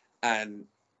up, and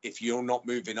if you're not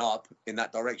moving up in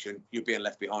that direction, you're being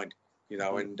left behind.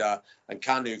 And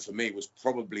Kanu for me was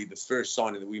probably the first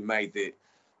signing that we made that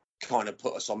kind of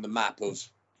put us on the map of,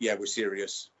 we're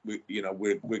serious. We're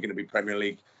going to be Premier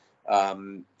League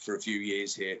for a few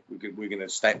years here. We're going to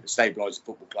stabilise the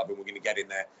football club, and we're going to get in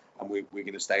there, and we're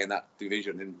going to stay in that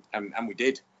division, and we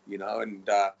did.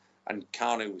 And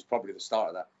Kanu was probably the start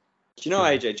of that. Do you know,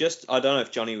 AJ? I don't know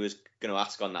if Johnny was going to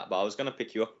ask on that, but I was going to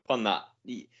pick you up on that.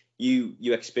 You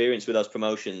experienced with those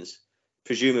promotions,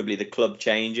 presumably the club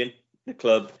changing, the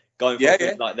club going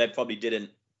for like they probably didn't.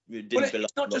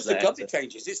 It's not just the club that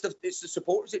changes; it's the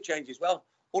supporters that change as well.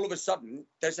 All of a sudden,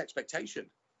 there's expectation.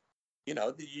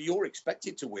 You're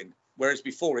expected to win, whereas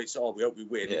before it's we hope we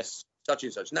win. Yeah. It's such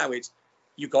and such. Now it's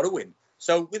you got to win.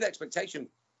 So with expectation,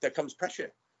 there comes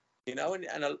pressure.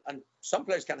 And some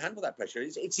players can't handle that pressure.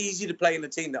 It's easy to play in a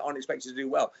team that aren't expected to do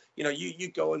well.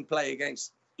 You go and play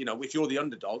against. If you're the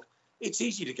underdog, it's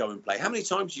easy to go and play. How many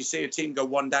times do you see a team go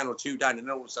 1 down or 2 down, and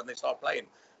then all of a sudden they start playing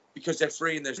because they're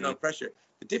free and there's no pressure?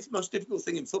 The most difficult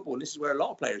thing in football, and this is where a lot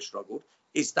of players struggled,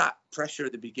 is that pressure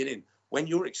at the beginning. When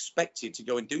you're expected to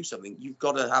go and do something, you've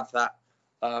got to have that.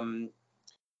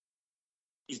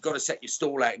 You've got to set your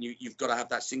stall out, and you've got to have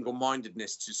that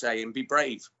single-mindedness to say and be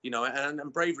brave.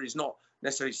 And bravery is not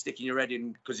necessarily sticking your head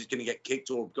in because it's going to get kicked,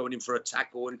 or going in for a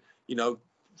tackle and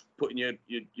putting your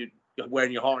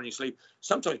wearing your heart on your sleeve.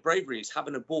 Sometimes bravery is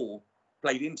having a ball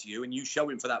played into you and you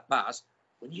showing for that pass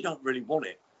when you don't really want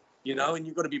it. And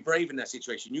you've got to be brave in that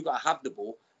situation. You've got to have the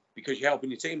ball because you're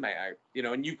helping your teammate out,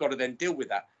 and you've got to then deal with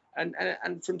that.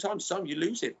 And from time to time you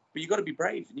lose it, but you've got to be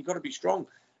brave and you've got to be strong.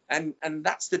 And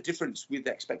that's the difference with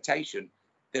expectation.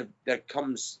 There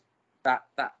comes that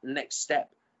next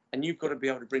step, and you've got to be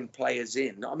able to bring players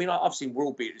in. I mean, I've seen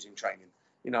world beaters in training,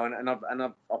 and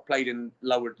I've played in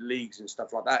lower leagues and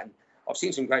stuff like that, and I've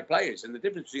seen some great players. And the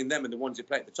difference between them and the ones that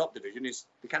play at the top division is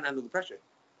they can't handle the pressure,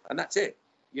 and that's it.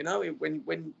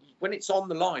 When it's on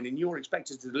the line and you're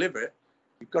expected to deliver it,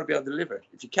 you've got to be able to deliver it.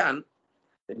 If you can't,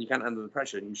 then you can't handle the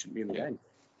pressure, and you shouldn't be in the game.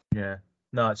 Yeah,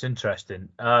 no, it's interesting.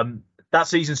 That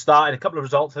season started a couple of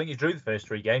results. I think you drew the first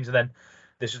 3 games, and then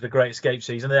this was the Great Escape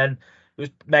season. And then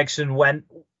Megson went.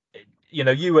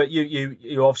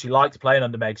 you obviously liked playing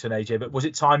under Megson, AJ, but was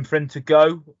it time for him to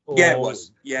go? Or... Yeah, it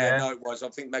was. Yeah, no, it was. I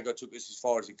think Mego took this as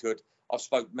far as he could.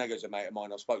 Mego's a mate of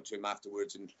mine. I spoke to him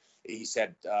afterwards, and he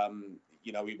said,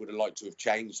 he would have liked to have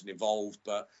changed and evolved,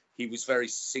 but he was very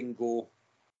single,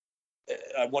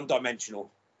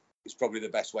 one-dimensional. Is probably the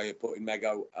best way of putting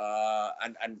Mego.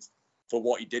 And for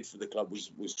what he did for the club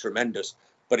was tremendous.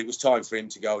 But it was time for him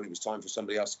to go, and it was time for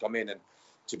somebody else to come in. And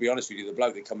to be honest with you, the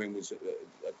bloke that come in was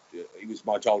he was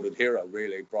my childhood hero,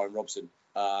 really, Brian Robson.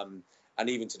 And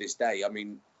even to this day, I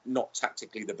mean, not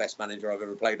tactically the best manager I've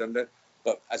ever played under,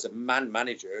 but as a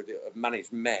manager,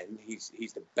 managed men, he's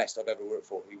the best I've ever worked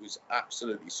for. He was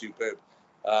absolutely superb.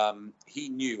 He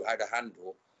knew how to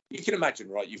handle. You can imagine,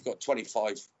 right? You've got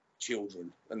 25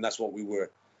 children, and that's what we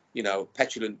were,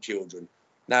 petulant children.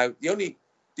 Now, the only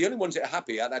ones that are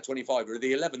happy at that 25 are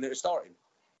the 11 that are starting.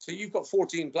 So you've got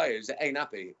 14 players that ain't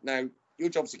happy. Now, your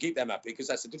job's to keep them happy because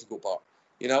that's the difficult part,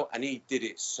 and he did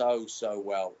it so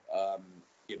well,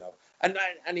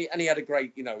 and he had a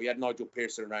great, he had Nigel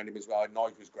Pearson around him as well.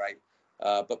 Nigel was great,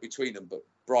 but between them,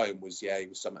 Brian was, he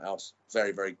was something else.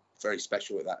 Very, very, very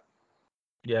special at that.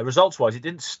 Yeah, results-wise, it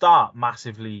didn't start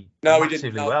massively well,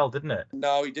 didn't it?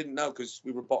 No, he didn't know because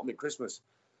we were bottom at Christmas,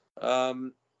 but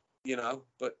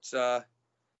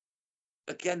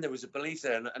again, there was a belief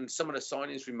there, and some of the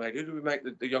signings we made. Who did we make?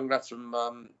 The young lads from.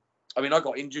 I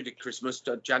got injured at Christmas,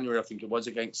 January, I think it was,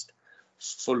 against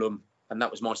Fulham, and that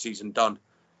was my season done.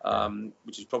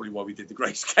 Which is probably why we did the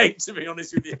Great Escape, to be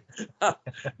honest with you.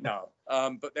 No,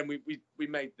 but then we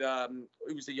made.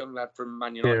 Who was the young lad from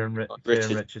Man United? Kieran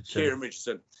Richardson. Kieran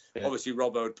Richardson. Yeah. Obviously,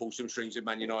 Robbo had pulled some strings at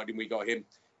Man United, and we got him.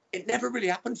 It never really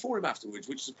happened for him afterwards,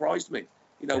 which surprised me.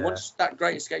 Once that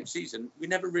Great Escape season, we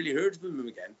never really heard of him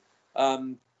again.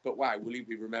 But wow, will he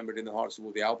be remembered in the hearts of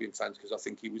all the Albion fans? Because I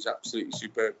think he was absolutely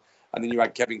superb. And then you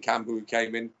had Kevin Campbell who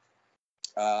came in.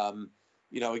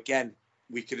 Again,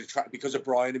 we could attract, because of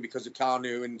Brian and because of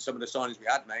Kanu and some of the signings we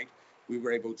had made, we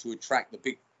were able to attract the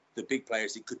big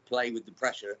players that could play with the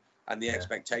pressure and the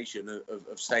expectation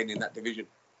of staying in that division.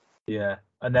 Yeah,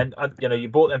 and then you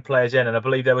brought them players in, and I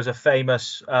believe there was a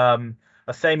famous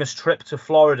trip to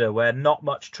Florida where not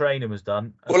much training was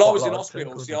done. Well, I was in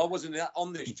hospital. See, I wasn't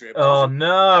on this trip. Oh,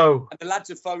 no. And the lads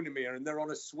are phoning me, and they're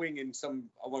on a swing in some,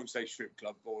 I won't say strip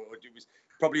club, or it was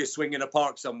probably a swing in a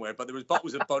park somewhere, but there was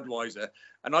bottles of Budweiser.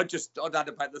 And I'd had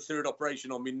about the third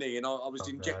operation on my knee, and I was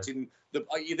injecting,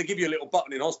 they give you a little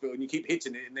button in hospital, and you keep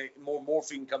hitting it, and more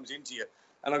morphine comes into you.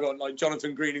 And I got like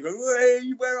Jonathan Green who goes,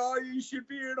 "Hey, where are you? You should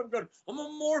be here." And I'm going, "I'm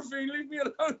on morphine, leave me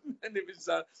alone." And it was,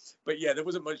 but yeah, there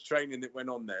wasn't much training that went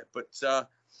on there. But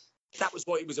that was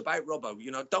what it was about, Robbo.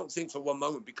 Don't think for one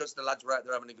moment, because the lads were out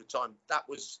there having a good time, that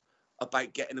was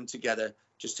about getting them together,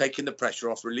 just taking the pressure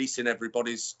off, releasing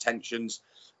everybody's tensions.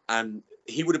 And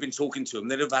he would have been talking to them.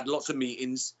 They'd have had lots of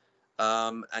meetings,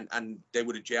 and they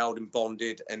would have gelled and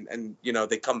bonded. And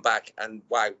they come back, and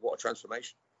wow, what a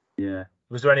transformation. Yeah.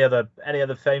 Was there any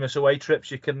other famous away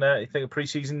trips you can think of,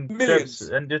 pre-season trips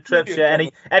and trips? Millions. Yeah,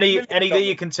 any that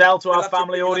you can tell to our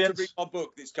family audience? Read my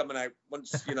book that's coming out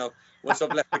once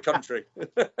I've left the country.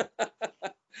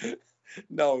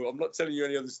 No, I'm not telling you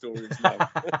any other stories. No.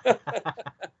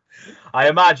 I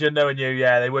imagine, knowing you,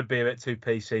 they would be a bit too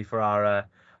PC for our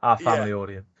family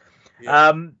audience.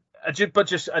 Yeah. Just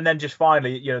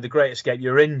finally, the Great Escape.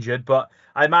 You're injured, but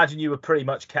I imagine you were pretty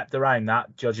much kept around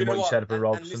that, judging what you said about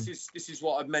Robson. And this is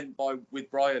what I meant with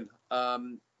Brian.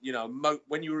 When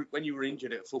you were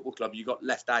injured at a football club, you got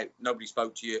left out. Nobody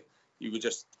spoke to you. You were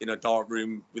just in a dark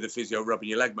room with a physio rubbing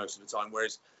your leg most of the time.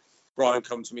 Whereas Brian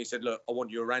come to me and said, "Look, I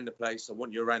want you around the place. I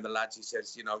want you around the lads." He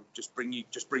says, just bring you,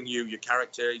 your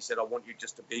character. He said, "I want you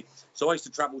just to be." So I used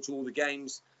to travel to all the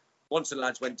games. Once the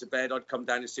lads went to bed, I'd come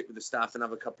down and sit with the staff and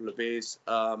have a couple of beers.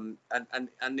 And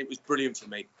it was brilliant for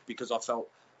me because I felt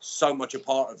so much a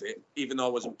part of it. Even though I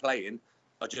wasn't playing,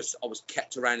 I was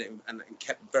kept around it and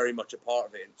kept very much a part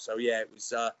of it. So, yeah, it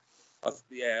was,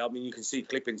 you can see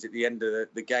clippings at the end of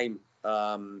the game.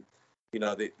 I'm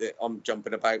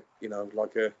jumping about,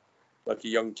 like a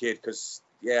young kid because,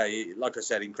 like I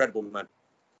said, incredible, man.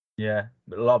 Yeah,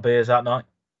 a lot of beers that night.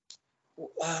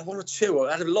 One or two.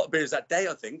 I had a lot of beers that day,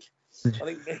 I think.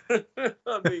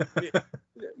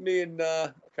 Me and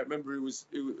I can't remember who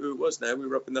it was now. We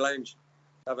were up in the lounge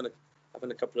having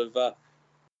a couple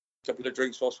of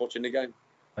drinks whilst watching the game.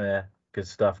 Yeah, good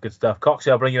stuff.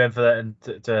 Coxie, I'll bring you in for that and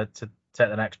to take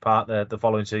the next part the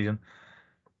following season.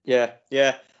 Yeah.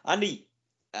 Andy,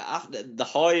 after the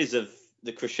highs of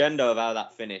the crescendo of how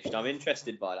that finished, I'm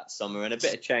interested by that summer, and a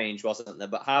bit of change, wasn't there?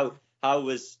 But how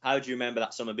do you remember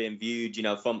that summer being viewed,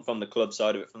 from the club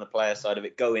side of it, from the player side of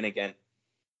it, going again?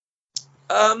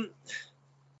 I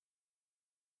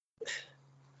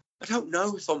don't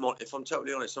know if I'm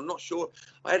totally honest. I'm not sure.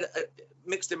 I had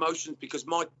mixed emotions because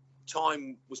my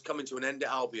time was coming to an end at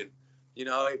Albion. You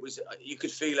know, it was, you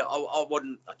could feel it. I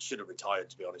should have retired,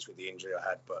 to be honest, with the injury I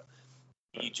had, but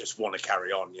you just want to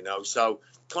carry on, you know. So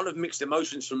kind of mixed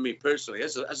emotions from me personally.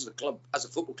 As a club, as a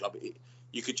football club,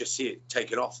 you could just see it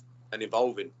taking off and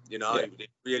evolving. You know, It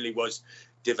really was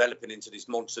developing into this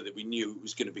monster that we knew it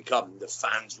was going to become. The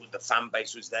fan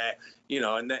base was there, you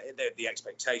know, and the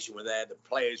expectation were there. The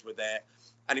players were there,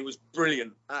 and it was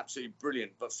brilliant, absolutely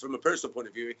brilliant. But from a personal point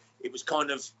of view, it was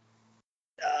kind of,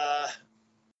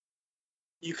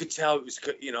 you could tell it was,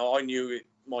 you know, I knew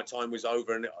my time was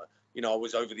over, and you know, I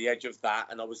was over the edge of that,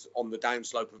 and I was on the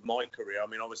downslope of my career. I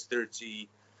mean, I was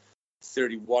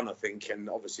 31, I think, and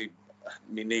obviously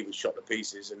my knee was shot to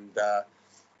pieces. And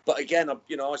but again,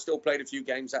 you know, I still played a few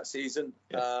games that season,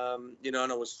 you know,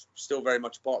 and I was still very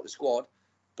much part of the squad.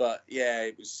 But yeah,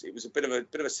 it was a bit of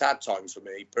a sad time for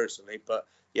me personally. But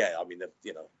yeah, I mean,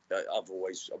 you know,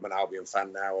 I'm an Albion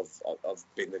fan now. I've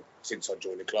been since I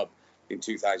joined the club in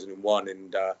 2001,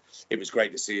 and it was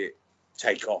great to see it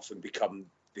take off and become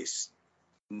this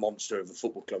monster of a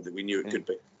football club that we knew it could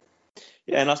be.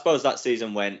 Yeah, and I suppose that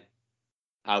season went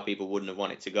how people wouldn't have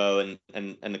wanted to go, and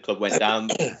the club went down.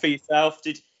 For yourself,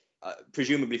 did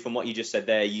presumably from what you just said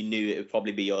there, you knew it would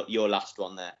probably be your last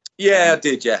one there? Yeah, I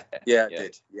did. Yeah, I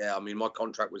did. Yeah, I mean, my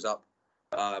contract was up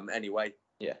anyway.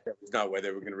 Yeah, there was no way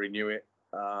they were going to renew it.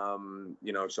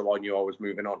 You know, so I knew I was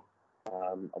moving on.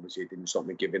 Obviously, it didn't stop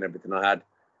me giving everything I had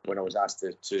when I was asked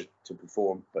to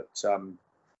perform. But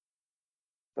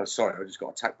sorry, I just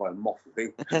got attacked by a moth. I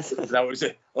think that was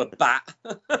a bat.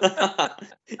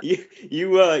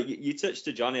 You touched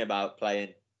to Johnny about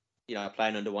playing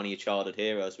under one of your childhood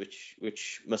heroes,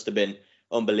 which must have been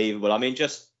unbelievable. I mean,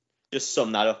 just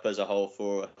sum that up as a whole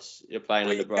for us. You're playing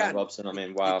under Brian Robson. I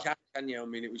mean, wow. Can you? I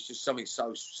mean, it was just something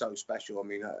so special. I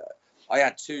mean, I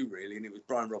had two really, and it was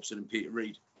Brian Robson and Peter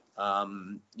Reid.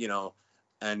 You know,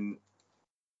 and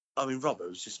I mean, Robert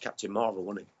was just Captain Marvel,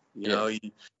 wasn't he? You know, you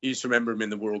just remember him in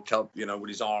the World Cup, you know, with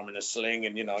his arm in a sling,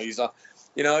 and you know, it's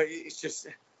just,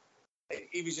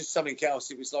 he was just something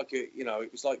else. It was like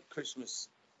it was like Christmas,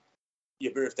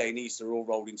 your birthday and Easter all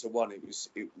rolled into one. It was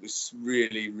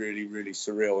really, really, really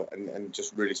surreal and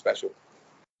just really special.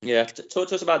 Yeah, talk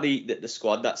to us about the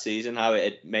squad that season, how it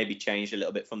had maybe changed a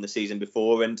little bit from the season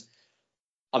before, and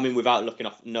I mean, without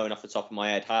knowing off the top of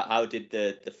my head, how did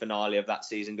the finale of that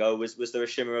season go? Was there a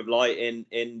shimmer of light in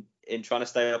trying to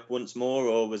stay up once more,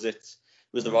 or was the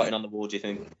writing on the wall, do you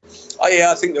think?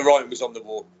 I think the writing was on the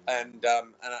wall, and I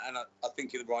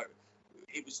think you're right.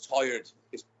 It was tired.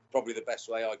 It's probably the best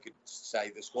way I could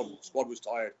say. The squad was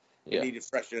tired. It needed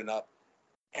freshening up.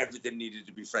 Everything needed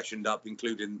to be freshened up,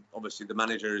 including obviously the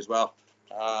manager as well.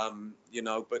 You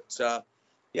know, but it's a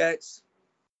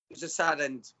sad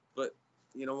end, but.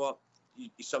 You know what? You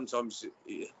sometimes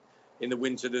in the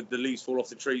winter the leaves fall off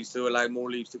the trees to allow more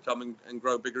leaves to come and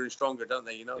grow bigger and stronger, don't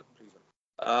they? You know,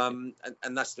 and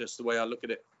that's just the way I look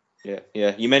at it.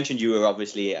 Yeah. You mentioned you were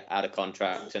obviously out of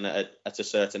contract and at a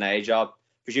certain age. I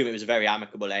presume it was a very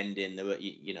amicable ending.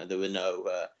 There were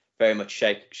no very much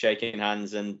shaking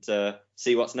hands and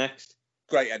see what's next.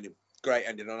 Great ending.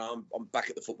 And I'm back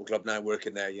at the football club now,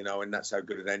 working there, you know, and that's how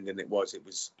good an ending it was. It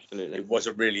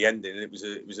wasn't really ending. It was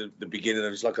the beginning. It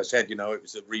was, like I said, you know, it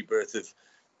was a rebirth of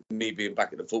me being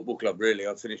back at the football club. Really,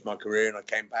 I finished my career and I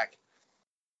came back,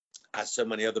 as so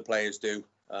many other players do.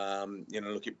 You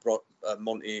know, look at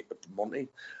Monty,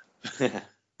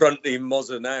 Brunty and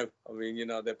Mozza now. I mean, you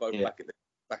know, they're both back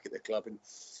at the club, and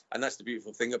that's the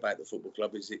beautiful thing about the football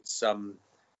club is it's a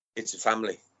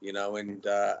family, you know, and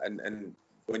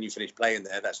when you finish playing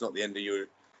there, that's not the end of your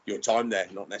time there.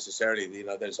 Not necessarily. You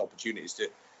know, there's opportunities to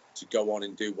go on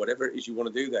and do whatever it is you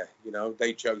want to do there. You know,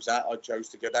 they chose that. I chose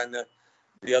to go down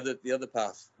the other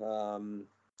path.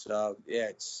 So yeah,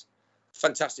 it's a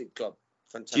fantastic club.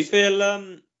 Fantastic.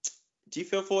 Do you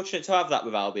feel fortunate to have that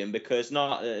with Albion? Because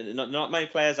not many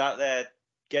players out there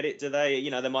get it, do they?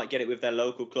 You know, they might get it with their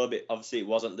local club. Obviously, it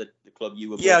wasn't the club you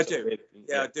were. Yeah, I do.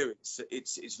 I do.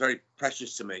 It's very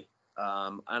precious to me.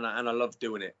 And I love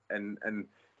doing it, and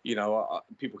you know,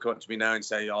 people come up to me now and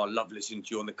say, "Oh, I love listening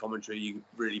to you on the commentary. You're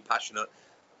really passionate."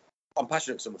 I'm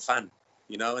passionate because I'm a fan,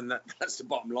 you know, and that's the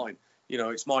bottom line. You know,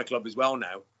 it's my club as well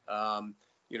now.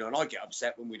 You know, and I get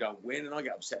upset when we don't win, and I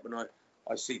get upset when I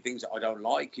see things that I don't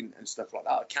like and stuff like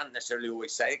that. I can't necessarily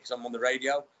always say it because I'm on the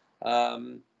radio,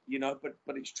 you know, but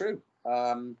it's true.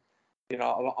 You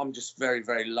know, I'm just very,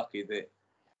 very lucky that.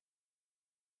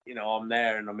 You know, I'm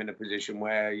there and I'm in a position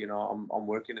where, you know, I'm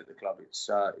working at the club. It's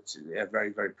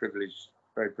very, very privileged,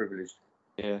 very privileged.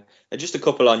 Yeah, and just a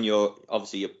couple on your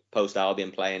post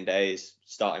Albion playing days,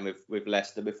 starting with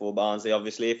Leicester before Barnsley.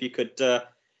 Obviously, if you could,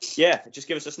 just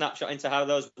give us a snapshot into how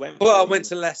those went. Well, I went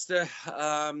to Leicester.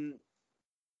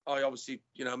 I obviously,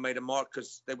 made a mark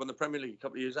because they won the Premier League a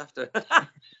couple of years after.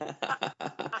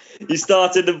 You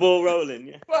started the ball rolling,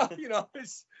 yeah. Well,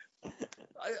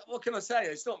 what can I say?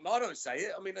 It's not. I don't say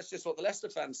it. I mean, that's just what the Leicester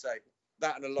fans say.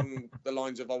 That and along the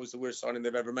lines of I was the worst signing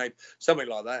they've ever made, something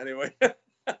like that. Anyway.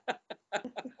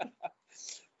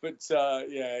 But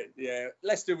yeah,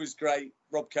 Leicester was great.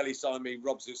 Rob Kelly signed me.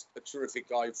 Rob's a terrific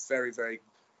guy, very, very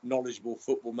knowledgeable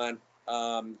football man.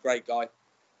 Great guy.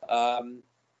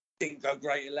 Didn't go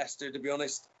great at Leicester, to be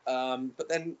honest. But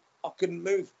then I couldn't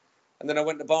move. And then I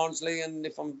went to Barnsley, and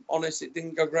if I'm honest, it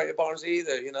didn't go great at Barnsley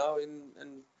either,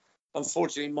 And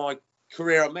unfortunately, my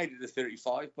career, I made it to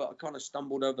 35, but I kind of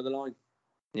stumbled over the line.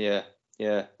 Yeah.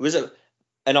 Was it?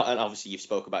 And obviously, you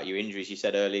spoke about your injuries. You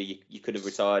said earlier you could have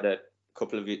retired a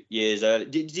couple of years early.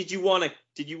 Did you wanted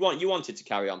to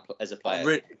carry on as a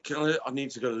player? I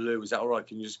need to go to the loo. Is that all right?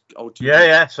 Can you just?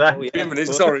 Yeah. Oh, yeah. 2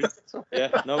 minutes. Sorry.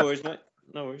 Yeah. No worries, mate.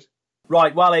 No worries.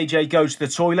 Right, while AJ goes to the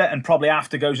toilet and probably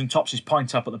after goes and tops his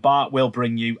pint up at the bar, we'll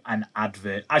bring you an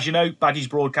advert. As you know, Baddies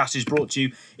Broadcast is brought to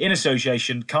you in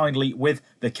association kindly with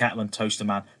the Kettle and Toaster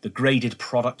Man, the graded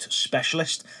product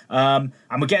specialist. And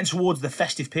we're getting towards the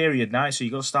festive period now, so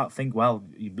you've got to start thinking, well,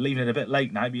 you're leaving it a bit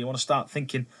late now, but you want to start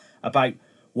thinking about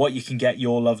what you can get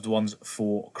your loved ones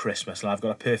for Christmas. And I've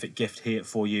got a perfect gift here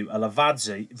for you, a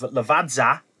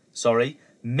Lavazza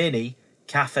Mini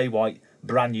Cafe White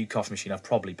brand new coffee machine. I've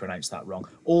probably pronounced that wrong.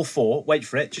 All four, wait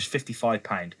for it, just £55.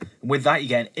 And with that, you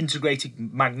get an integrated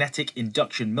magnetic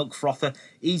induction milk frother,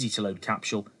 easy to load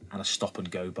capsule, and a stop and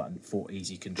go button for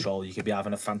easy control. You could be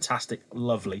having a fantastic,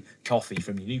 lovely coffee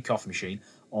from your new coffee machine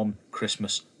on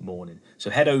Christmas morning.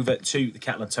 So head over to the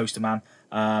Kettle and Toaster Man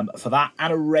for that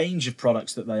and a range of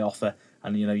products that they offer.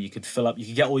 And, you could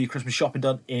get all your Christmas shopping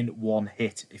done in one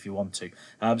hit if you want to.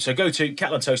 So go to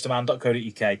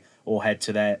kettleandtoasterman.co.uk or head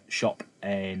to their shop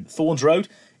in Thorns Road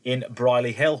in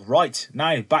Briley Hill. Right,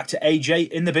 now back to AJ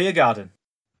in the beer garden.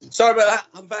 Sorry about that.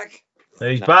 I'm back.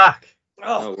 He's back.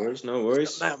 Oh, no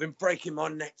worries. I've been breaking my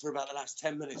neck for about the last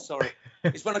 10 minutes. Sorry.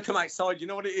 It's when I come outside, you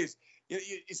know what it is?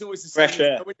 It's always the same. Fresh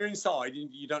air. When you're inside,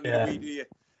 you don't need a wee, do you?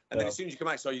 And then as soon as you come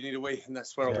outside, you need a wee, and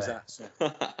that's where I was at. So.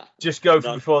 Just go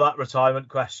before that retirement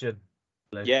question.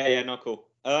 Yeah, not cool.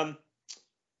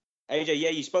 AJ,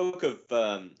 you spoke of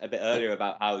a bit earlier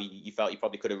about how you felt you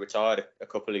probably could have retired a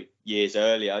couple of years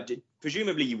earlier.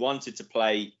 Presumably you wanted to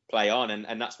play on,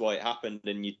 and that's why it happened,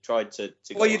 and you tried to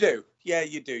well, you do. Yeah,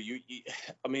 you do.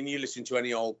 You listen to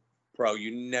any old pro,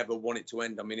 you never want it to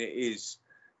end. I mean, it is,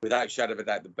 without a shadow of a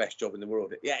doubt, the best job in the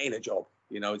world. It ain't a job.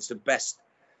 It's the best.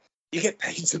 You get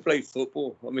paid to play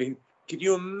football. I mean, can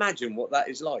you imagine what that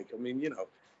is like? I mean, you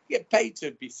get paid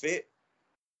to be fit.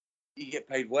 You get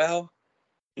paid well.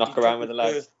 Knock around with the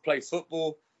lads. Play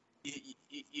football.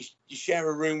 You share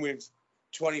a room with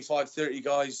 25, 30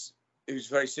 guys who's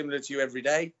very similar to you every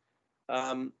day.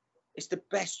 It's the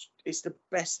best. It's the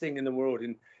best thing in the world.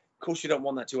 And of course, you don't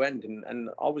want that to end. And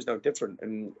I was no different.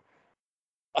 And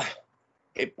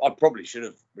I probably should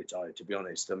have retired, to be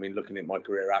honest. I mean, looking at my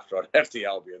career after I left the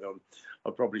Albion, I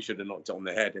probably should have knocked it on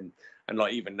the head. And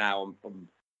like even now, I'm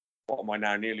what am I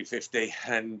now? Nearly 50,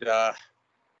 and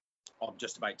I'm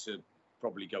just about to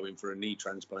probably go in for a knee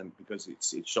transplant because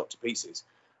it's shot to pieces,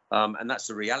 and that's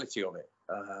the reality of it.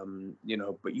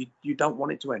 But you don't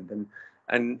want it to end.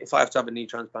 And if I have to have a knee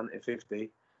transplant at 50,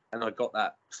 and I got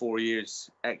that 4 years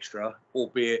extra,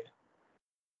 albeit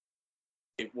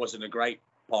it wasn't a great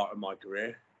part of my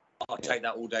career, I'll take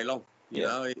that all day long. You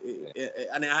know, and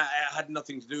it had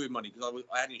nothing to do with money because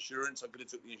I had insurance. I could have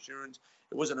took the insurance.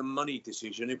 It wasn't a money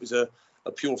decision. It was a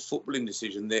pure footballing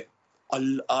decision that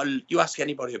you ask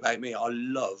anybody about me, I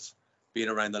love being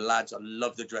around the lads. I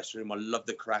love the dressing room. I love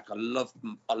the crack. I love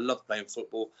playing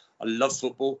football. I love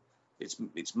football.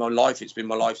 It's my life. It's been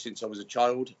my life since I was a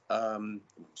child. I'm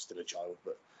still a child,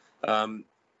 but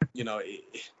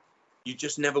you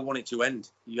just never want it to end.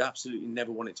 You absolutely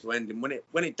never want it to end. And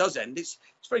when it does end, it's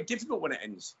very difficult when it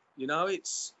ends.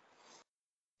 It's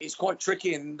quite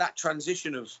tricky, and that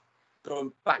transition of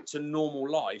going back to normal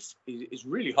life is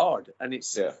really hard, and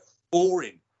it's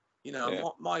boring.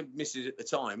 My missus at the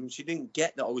time, she didn't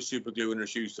get that I was super gluing her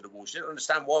shoes to the wall. She didn't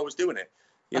understand why I was doing it.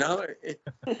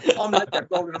 I'm like that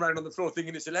rolling around on the floor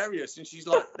thinking it's hilarious, and she's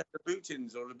like the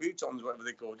bootins or the boutons, whatever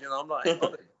they're called. I'm like, hey,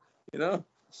 buddy,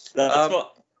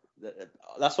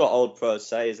 That's what old pros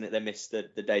say, isn't it? They miss the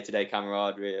day-to-day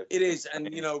camaraderie. It is, and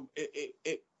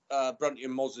Brunty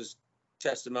and Moz's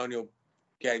testimonial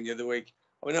game the other week.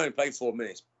 I mean, I only played 4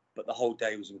 minutes, but the whole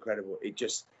day was incredible.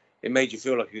 It made you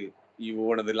feel like you were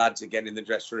one of the lads again in the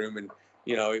dressing room, and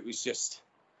it was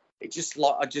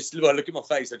like I look at my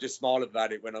face, I just smile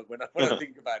about it when I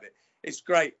think about it. It's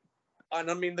great, and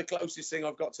I mean the closest thing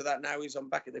I've got to that now is I'm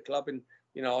back at the club, and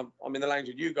I'm in the lounge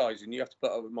with you guys, and you have to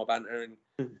put up with my banter and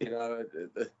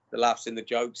the laughs and the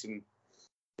jokes, and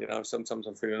sometimes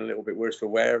I'm feeling a little bit worse for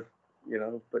wear,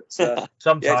 but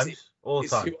sometimes, yeah, all the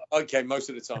time. Okay, most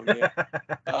of the time, yeah.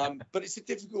 But it's a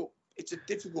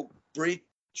difficult bridge,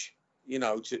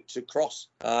 to cross,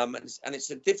 and it's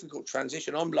a difficult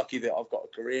transition. I'm lucky that I've got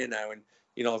a career now, and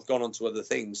I've gone on to other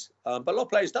things, but a lot of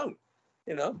players don't.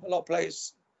 A lot of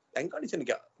players ain't got anything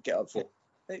to get up for.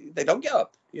 They don't get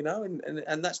up,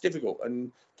 and that's difficult,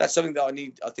 and that's something that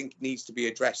I think needs to be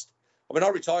addressed. I mean, I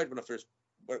retired when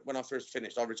I first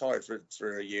finished. I retired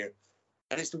for a year,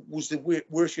 and it was the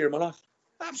worst year of my life.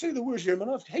 Absolutely the worst year of my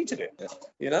life. Hated it,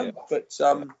 But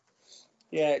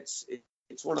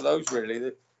it's one of those really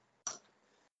that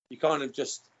you kind of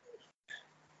just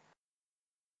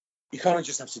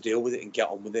have to deal with it and get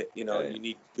on with it. You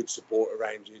need good support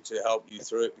around you to help you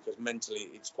through it, because mentally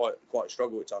it's quite a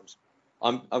struggle at times.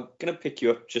 I'm going to pick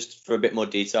you up just for a bit more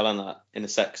detail on that in a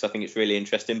sec, because I think it's really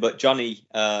interesting. But Johnny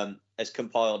has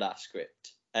compiled our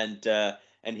script, and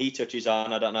he touches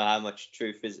on, I don't know how much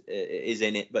truth is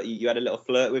in it, but you had a little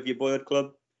flirt with your boyhood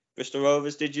club, Bristol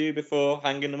Rovers, did you, before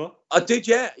hanging them up? I did,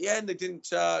 yeah, and they didn't.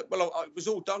 It was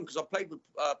all done because I played with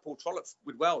Paul Trollope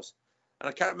with Wales, and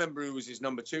I can't remember who was his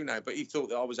number 2 now, but he thought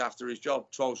that I was after his job,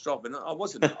 Troll's job, and I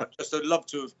wasn't. I'd love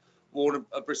to have worn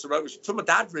a Bristol Rovers from my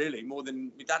dad, really, more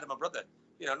than my dad and my brother.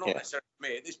 Not necessarily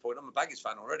me at this point. I'm a Baggies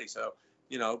fan already, so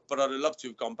but I'd have loved to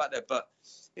have gone back there. But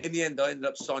in the end, I ended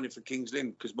up signing for Kings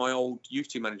Lynn because my old youth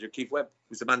team manager, Keith Webb,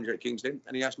 was the manager at Kings Lynn,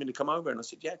 and he asked me to come over, and I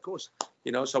said, yeah, of course.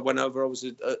 So I went over. I was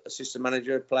an assistant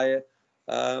manager, player,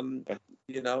 and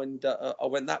I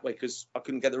went that way because I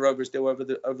couldn't get the Rovers deal over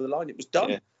the line. It was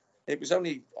done. Yeah. It was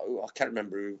only I can't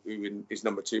remember who his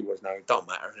number 2 was now. It don't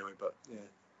matter anyway. But yeah.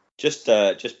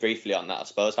 Just briefly on that, I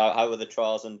suppose. How were the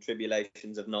trials and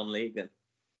tribulations of non-league then?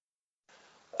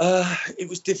 It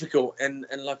was difficult, and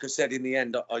like I said, in the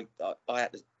end, I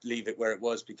had to leave it where it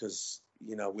was because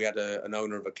we had an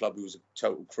owner of a club who was a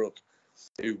total crook,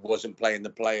 who wasn't paying the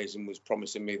players and was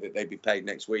promising me that they'd be paid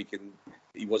next week, and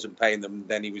he wasn't paying them.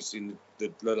 Then he was in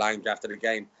the lounge after the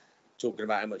game talking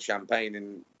about how much champagne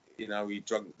and he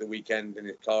drunk the weekend in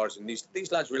his cars, and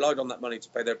these lads relied on that money to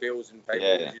pay their bills and pay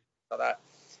mortgages like that.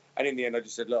 And in the end, I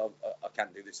just said, look, I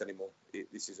can't do this anymore.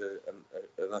 This is an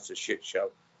utter shit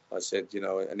show. I said,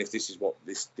 and if this is what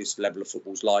this level of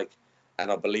football's like,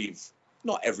 and I believe,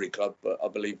 not every club, but I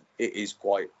believe it is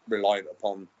quite reliant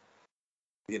upon,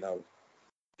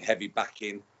 heavy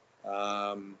backing.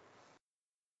 So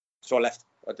I left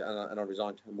and I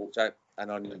resigned and walked out,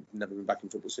 and I've never been back in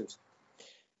football since.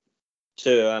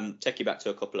 To take you back to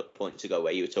a couple of points ago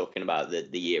where you were talking about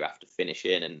the year after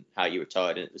finishing and how you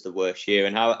retired and it was the worst year,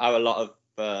 and how a lot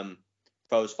of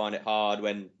pros find it hard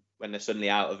when they're suddenly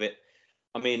out of it.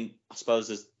 I mean, I suppose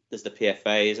there's the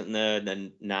PFA, isn't there?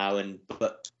 Then now,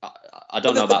 but I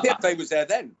don't know about that. The PFA was there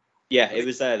then. Yeah, it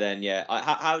was there then. Yeah.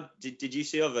 How did you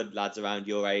see other lads around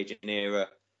your age and era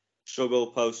struggle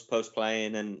post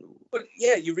playing and? But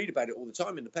yeah, you read about it all the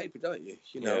time in the paper, don't you?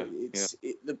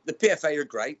 The PFA are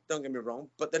great. Don't get me wrong,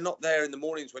 but they're not there in the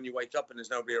mornings when you wake up and there's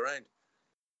nobody around.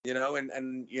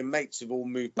 And your mates have all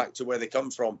moved back to where they come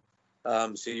from.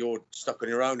 So you're stuck on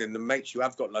your own, and the mates you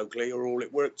have got locally are all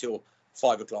at work till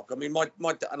 5 o'clock. I mean, my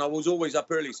and I was always up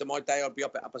early, so my day I'd be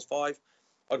up at 5:30.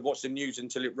 I'd watch the news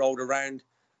until it rolled around.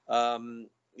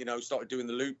 Started doing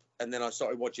the loop, and then I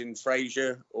started watching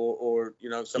Frasier or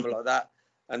something like that.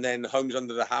 And then Homes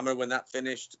Under the Hammer when that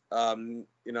finished. I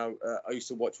used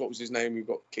to watch, what was his name? Who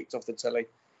got kicked off the telly?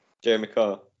 Jeremy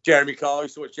Kyle. I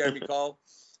used to watch Jeremy Kyle.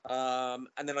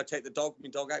 And then I'd take my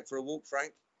dog out for a walk,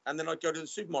 Frank. And then I'd go to the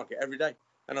supermarket every day,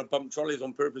 and I'd bump trolleys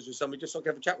on purpose with somebody just so I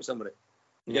could have a chat with somebody.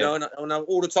 And I'm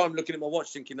all the time looking at my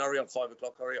watch thinking, hurry up 5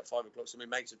 o'clock. So my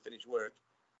mates had finished work,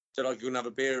 so I could have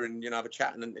a beer and have a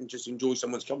chat and just enjoy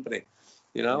someone's company,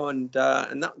 and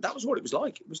that was what it was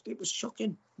like. It was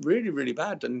shocking, really, really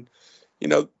bad. And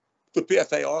the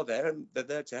PFA are there and they're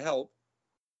there to help,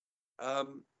 but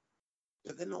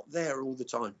they're not there all the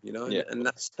time, and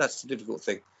that's the difficult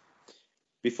thing.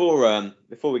 Before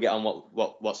we get on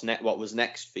what was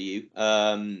next for you,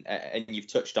 and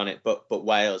you've touched on it, but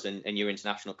Wales and your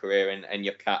international career and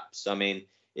your caps. I mean,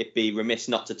 it'd be remiss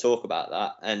not to talk about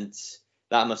that, and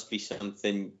that must be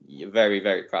something you're very,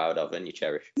 very proud of and you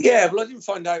cherish. Yeah, well, I didn't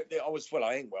find out that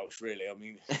I ain't Welsh really. I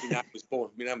mean, my nan was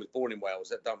born in Wales.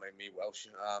 That don't make me Welsh.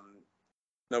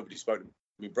 Nobody spoke to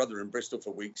my brother in Bristol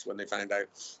for weeks when they found out.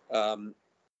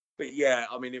 But yeah,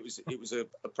 I mean, it was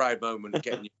a proud moment.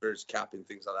 Getting your first cap and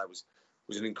things like that was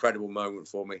an incredible moment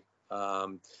for me.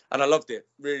 And I loved it,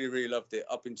 really, really loved it,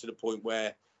 up into the point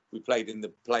where we played in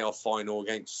the playoff final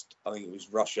against, I think it was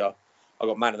Russia. I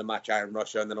got man of the match out in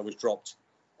Russia, and then I was dropped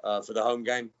for the home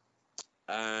game.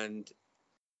 And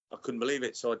I couldn't believe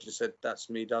it. So I just said, that's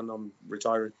me done. I'm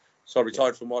retiring. So I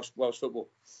retired from Welsh football.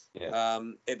 Yeah.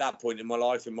 At that point in my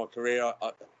life, in my career,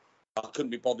 I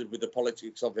couldn't be bothered with the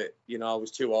politics of it. You know, I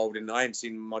was too old, and I hadn't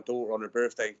seen my daughter on her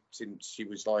birthday since she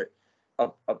was like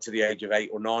up to the age of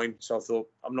 8 or 9. So I thought,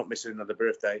 I'm not missing another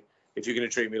birthday. If you're going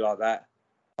to treat me like that,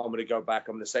 I'm going to go back.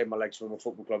 I'm going to save my legs from a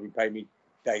football club who pay me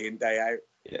day in, day out.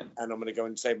 Yeah. And I'm going to go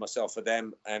and save myself for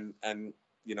them. And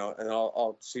you know, and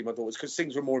I'll see my daughters, because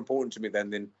things were more important to me then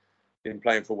than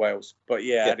playing for Wales. But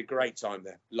yeah, I had a great time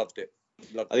there. Loved it.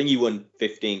 I think you won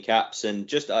 15 caps, and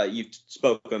just you've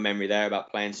spoken of memory there about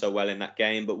playing so well in that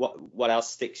game. But what else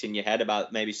sticks in your head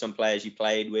about maybe some players you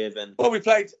played with? And well, we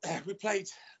played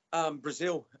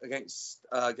Brazil against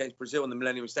Brazil in the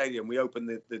Millennium Stadium. We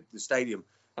opened the stadium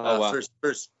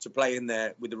first to play in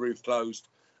there with the roof closed.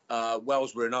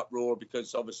 Wales were in uproar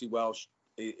because obviously Welsh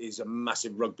is a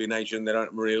massive rugby nation. They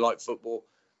don't really like football.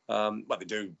 Well, they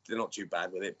do. They're not too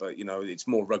bad with it, but you know, it's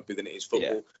more rugby than it is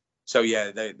football. Yeah. So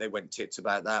yeah, they went tits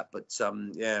about that. But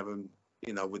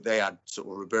you know, they had sort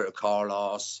of Roberto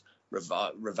Carlos,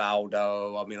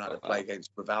 Rivaldo. I mean, I had to play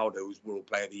against Rivaldo, who was World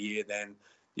Player of the Year then.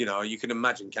 You know, you can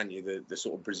imagine, can you, the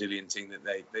sort of Brazilian team that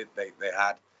they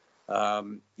had.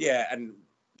 And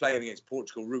playing against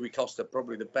Portugal, Rui Costa,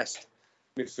 probably the best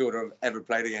midfielder I've ever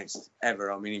played against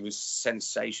ever. I mean, he was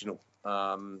sensational.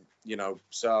 You know,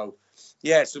 so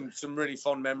yeah, some really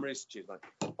fond memories. Cheers,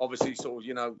 mate. Obviously, sort of,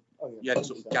 you know, you had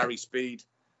sort of Gary Speed,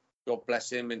 God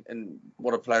bless him, and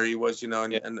what a player he was, you know,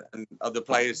 and other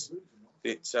players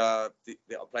that I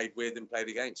played with and played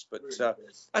against. But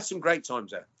had some great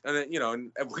times there, and you know,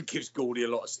 and everyone gives Gordy a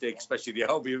lot of stick, especially the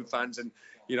Albion fans, and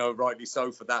you know, rightly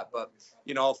so for that. But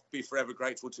you know, I'll be forever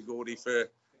grateful to Gordy for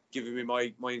giving me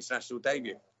my international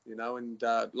debut. You know, and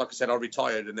like I said, I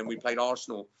retired, and then we played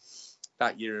Arsenal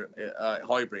that year at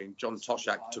Highbury, and John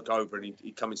Toshak took over, and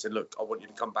he come and said, "Look, I want you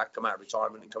to come back, come out of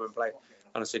retirement, and come and play."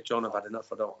 And I said, "John, I've had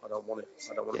enough. I don't want it.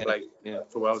 I don't want to play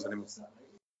for Wales anymore."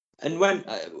 And when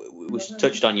we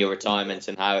touched on your retirement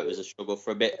and how it was a struggle for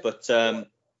a bit, but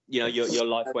you know, your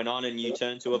life went on and you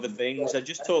turned to other things. And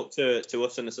just talk to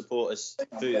us and the supporters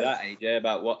through that, AJ,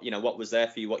 about what was there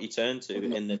for you, what you turned to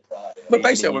in the. But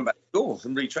basically, I went back to school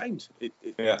and retrained.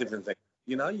 Different thing.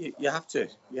 You know, you have to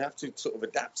sort of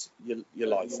adapt your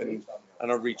life, and I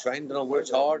retrained and I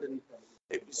worked hard, and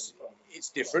it's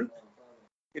different.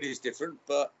 It is different,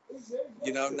 but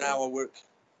you know, now I work,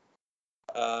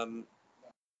 and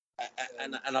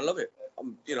I love it.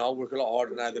 You know, I work a lot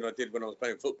harder now than I did when I was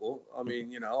playing football. I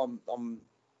mean, you know, I'm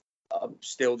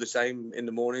still the same in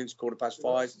the mornings,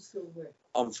 5:15.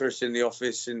 I'm first in the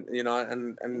office, and you know,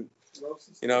 and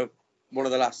you know, one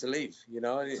of the last to leave. You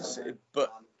know, and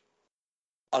but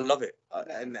I love it,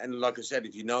 and like I said,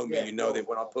 if you know me, you know that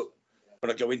when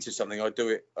I go into something, I do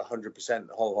it 100%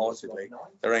 wholeheartedly.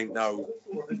 There ain't no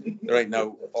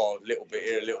little bit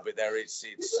here, a little bit there. It's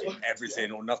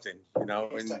everything or nothing, you know.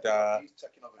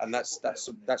 And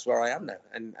that's where I am now,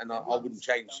 and I wouldn't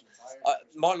change.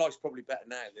 My life's probably better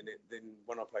now than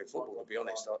when I played football. To be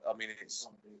honest, I mean,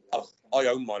 I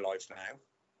own my life now.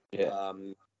 Yeah.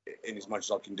 In as much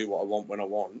as I can do what I want when I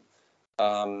want.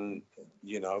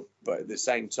 You know, but at the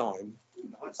same time,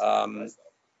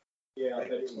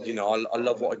 you know, I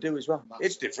love what I do as well.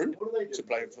 It's different to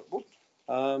playing football,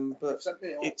 but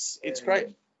it's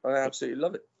great. I absolutely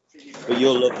love it. But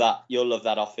you'll love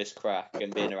that office crack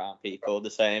and being around people the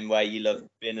same way you love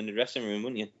being in the dressing room,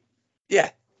 wouldn't you?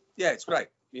 Yeah, it's great.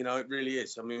 You know, it really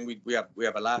is. I mean, we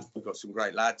have a laugh. We've got some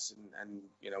great lads, and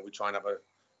you know, we try and have a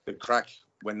good crack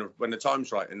when the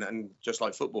time's right, and just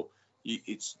like football.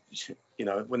 It's, you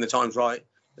know, when the time's right,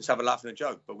 let's have a laugh and a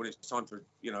joke. But when it's time for,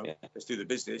 you know, let's do the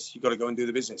business, you've got to go and do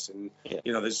the business. And,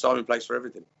 you know, there's a time and place for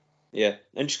everything. Yeah.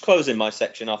 And just closing my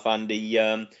section off, Andy,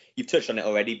 you've touched on it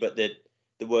already, but the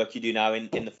work you do now in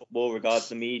the football regards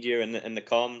the media and the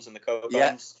comms and the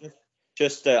co-comms. Yeah.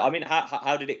 Just, I mean,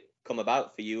 how did it come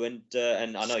about for you? And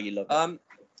I know you love it.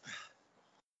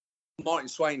 Martin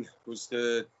Swain was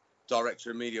the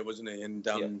director of media, wasn't he? And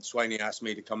Swainey asked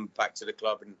me to come back to the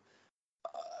club, and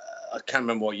I can't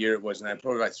remember what year it was now,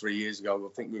 probably about 3 years ago.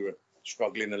 I think we were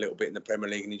struggling a little bit in the Premier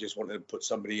League, and he just wanted to put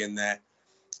somebody in there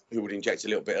who would inject a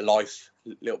little bit of life,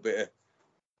 a little bit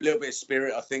of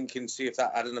spirit, I think, and see if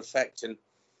that had an effect.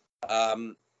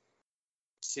 And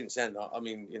since then, I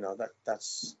mean, you know,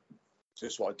 that's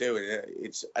just what I do.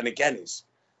 And again, it's,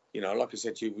 you know, like I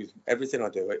said to you, with everything I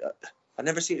do, I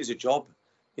never see it as a job.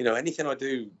 You know, anything I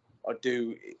do,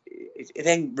 it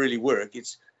ain't really work.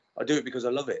 I do it because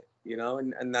I love it, you know,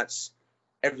 and that's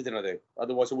everything I do.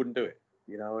 Otherwise I wouldn't do it,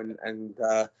 you know, and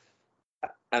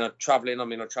I'm traveling. I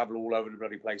mean, I travel all over the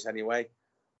bloody place anyway,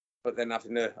 but then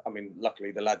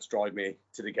luckily the lads drive me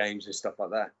to the games and stuff like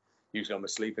that. Usually I'm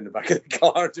asleep in the back of the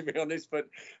car, to be honest, but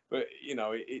you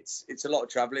know, it's a lot of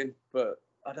traveling, but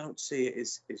I don't see it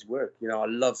as work. You know, I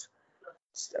love,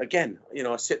 again, you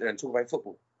know, I sit there and talk about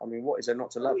football. I mean, what is there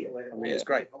not to love? I mean, it's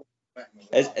great.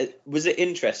 Was it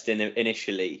interesting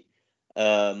initially,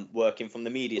 working from the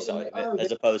media side of it,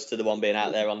 as opposed to the one being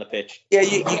out there on the pitch? Yeah,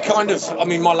 you kind of, I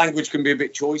mean, my language can be a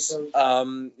bit choice,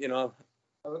 you know,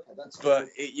 but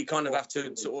you kind of have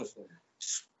to sort of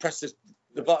press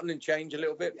the button and change a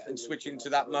little bit and switch into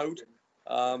that mode,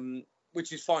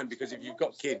 which is fine, because if you've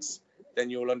got kids, then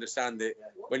you'll understand that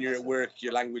when you're at work,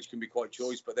 your language can be quite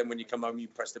choice, but then when you come home, you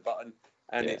press the button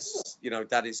and it's, you know,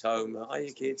 dad is home.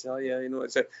 Hiya, kids. Oh yeah, you know.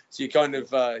 So you're kind of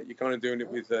doing it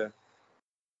with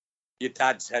your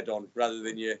dad's head on rather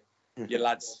than your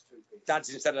lads. Dads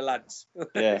instead of lads.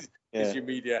 Yeah, It's your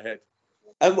media head.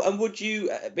 And would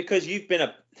you, because you've been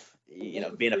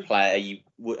being a player,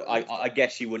 I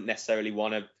guess you wouldn't necessarily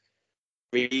want to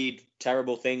read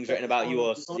terrible things written about you,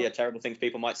 or terrible things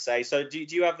people might say. So do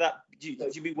you have that? Do you try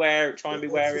and be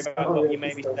wary about what you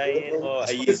may be saying, or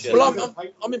are you just? Well,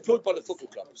 I'm employed by the football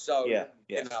club, so yeah.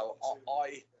 You know,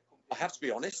 I have to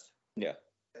be honest. Yeah.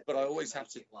 But I always have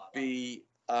to be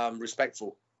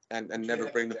respectful and never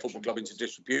bring the football club into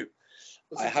disrepute.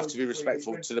 I have to be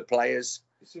respectful to the players,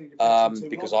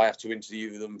 because I have to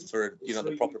interview them for, you know,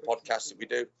 the proper podcasts that we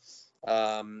do.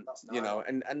 You know,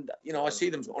 and you know, I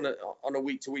see them on a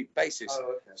week-to-week basis.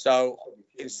 So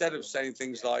instead of saying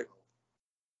things like,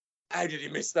 "How did he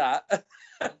miss that?"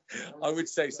 I would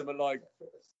say something like,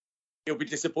 "He'll be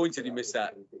disappointed he missed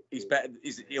that.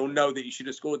 He'll know that he should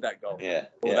have scored that goal, or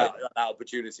that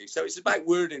opportunity." So it's about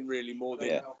wording really more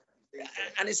than,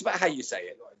 and it's about how you say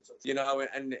it, you know.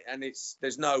 And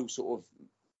there's no sort of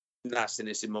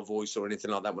nastiness in my voice or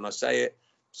anything like that when I say it.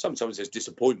 Sometimes there's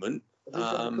disappointment,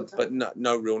 but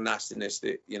no real nastiness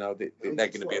that, you know, that they're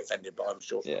going to be offended by, I'm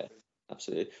sure. Yeah,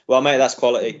 absolutely. Well, mate, that's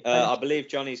quality. I believe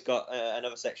Johnny's got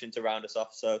another section to round us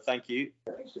off, so thank you.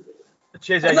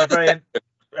 Cheers, AJ.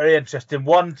 Very interesting.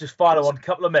 Final one,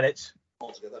 couple of minutes.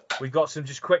 We've got some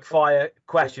just quick fire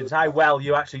questions. How well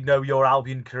you actually know your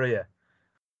Albion career?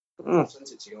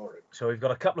 So we've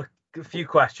got a few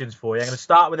questions for you. I'm going to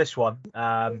start with this one.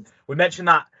 We mentioned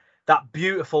that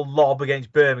beautiful lob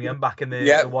against Birmingham back in the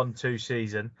 1-2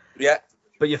 season. Yeah.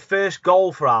 But your first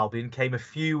goal for Albion came a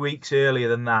few weeks earlier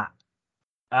than that.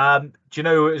 Do you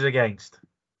know who it was against?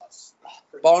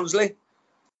 Barnsley.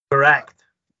 Correct.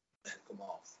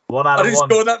 1 out of 1. I didn't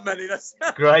score that many. That's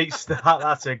Great start.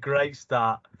 That's a great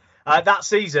start. That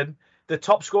season, the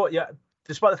top scorer,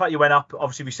 despite the fact you went up,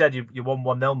 obviously we said you won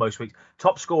 1-0 most weeks.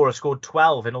 Top scorer scored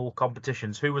 12 in all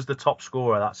competitions. Who was the top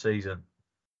scorer that season?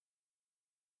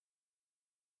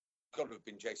 Got to have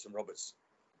been Jason Roberts.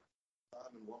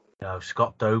 No,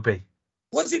 Scott Dobie.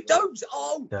 Was it Dobes?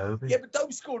 Oh, Dobie. Yeah, but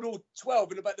Dobes scored all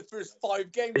 12 in about the first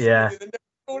 5 games. Yeah. And then never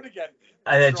scored again.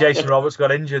 And then Jason Roberts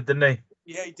got injured, didn't he?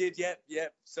 Yeah, he did. Yeah.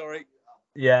 Sorry.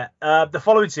 Yeah. The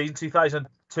following season,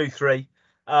 2002-03,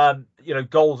 you know,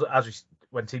 goals,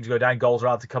 when teams go down, goals are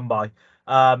hard to come by.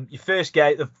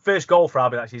 The first goal for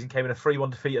Albion that season came in a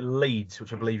 3-1 defeat at Leeds,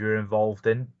 which I believe you were involved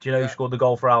in. Do you know who scored the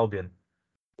goal for Albion?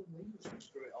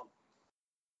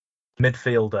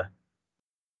 Midfielder.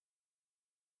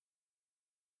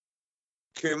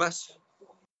 Kumas.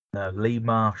 No, Lee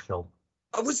Marshall.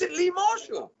 Oh, was it Lee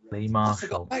Marshall? Lee I Marshall.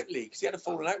 forgot about Lee, because he had a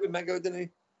falling out with Mego, didn't he?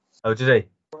 Oh, did he?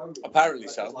 Apparently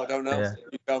so. I don't know. Yeah.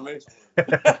 You tell me.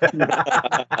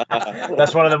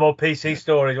 That's one of the more PC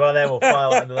stories. One of them will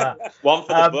file under that. One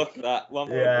for the book, that one.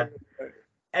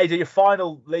 AJ, your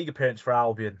final league appearance for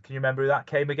Albion. Can you remember who that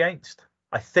came against?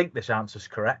 I think this answer's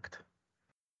correct.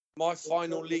 My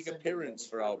final league appearance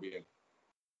for Albion.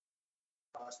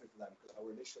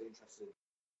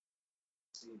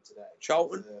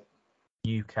 Charlton?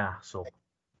 Newcastle.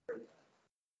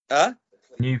 Huh?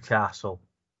 Newcastle.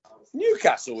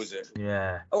 Newcastle, was it?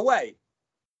 Yeah. Away?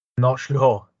 Not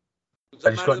sure. Was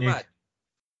that Man of the Match?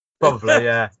 Probably,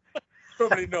 yeah.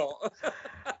 Probably not.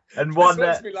 And one.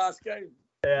 That's my last game.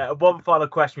 One final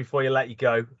question before you let you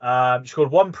go. You scored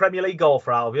 1 Premier League goal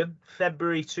for Albion,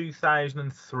 February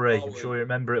 2003. I'm sure you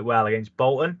remember it well, against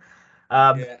Bolton.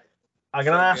 I'm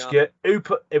going to ask you, there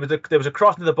was a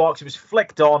cross into the box, it was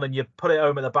flicked on, and you put it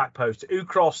home at the back post. Who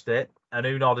crossed it and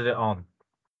who nodded it on?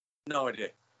 No idea.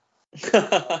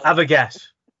 Have a guess.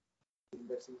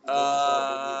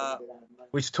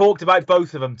 We've talked about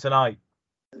both of them tonight.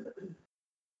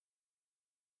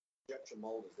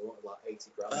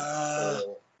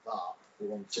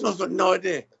 I've got no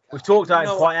idea. We've talked about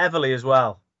him quite heavily as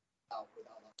well.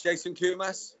 Jason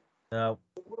Kumas? No.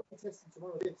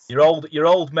 Your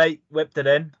old mate whipped it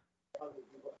in.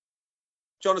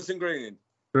 Jonathan Green?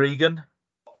 Gregan.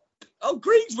 Oh,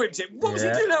 Green's whipped it. What was he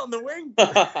doing out on the wing?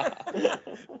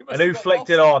 And who flicked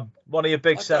it on? One of your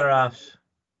big centre halves.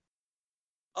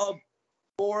 Oh,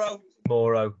 Moro.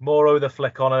 Moro the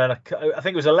flick on, and then I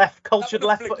think it was a cultured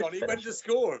left foot. He went to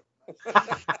score.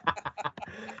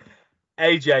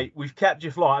 AJ, we've kept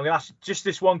you flying. I'm going to ask just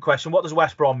this one question. What does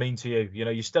West Brom mean to you? You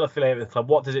know, you're still affiliated with the club.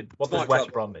 What does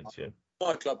West Brom mean to you?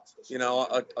 My club. You know,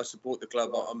 I support the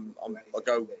club.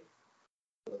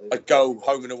 I go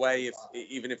home and away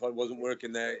even if I wasn't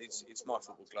working there. It's my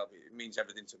football club. It means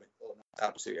everything to me.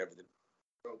 Absolutely everything.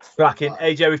 Cracking.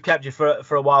 AJ, we've kept you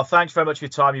for a while. Thanks very much for your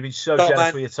time. You've been so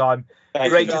generous with your time.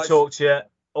 Great to talk to you.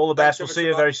 All the best. We'll see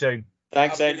you very soon.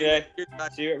 Thanks, AJ.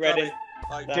 See you at Reading.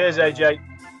 Bye. Cheers, AJ.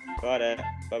 Bye there.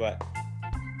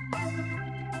 Bye-bye.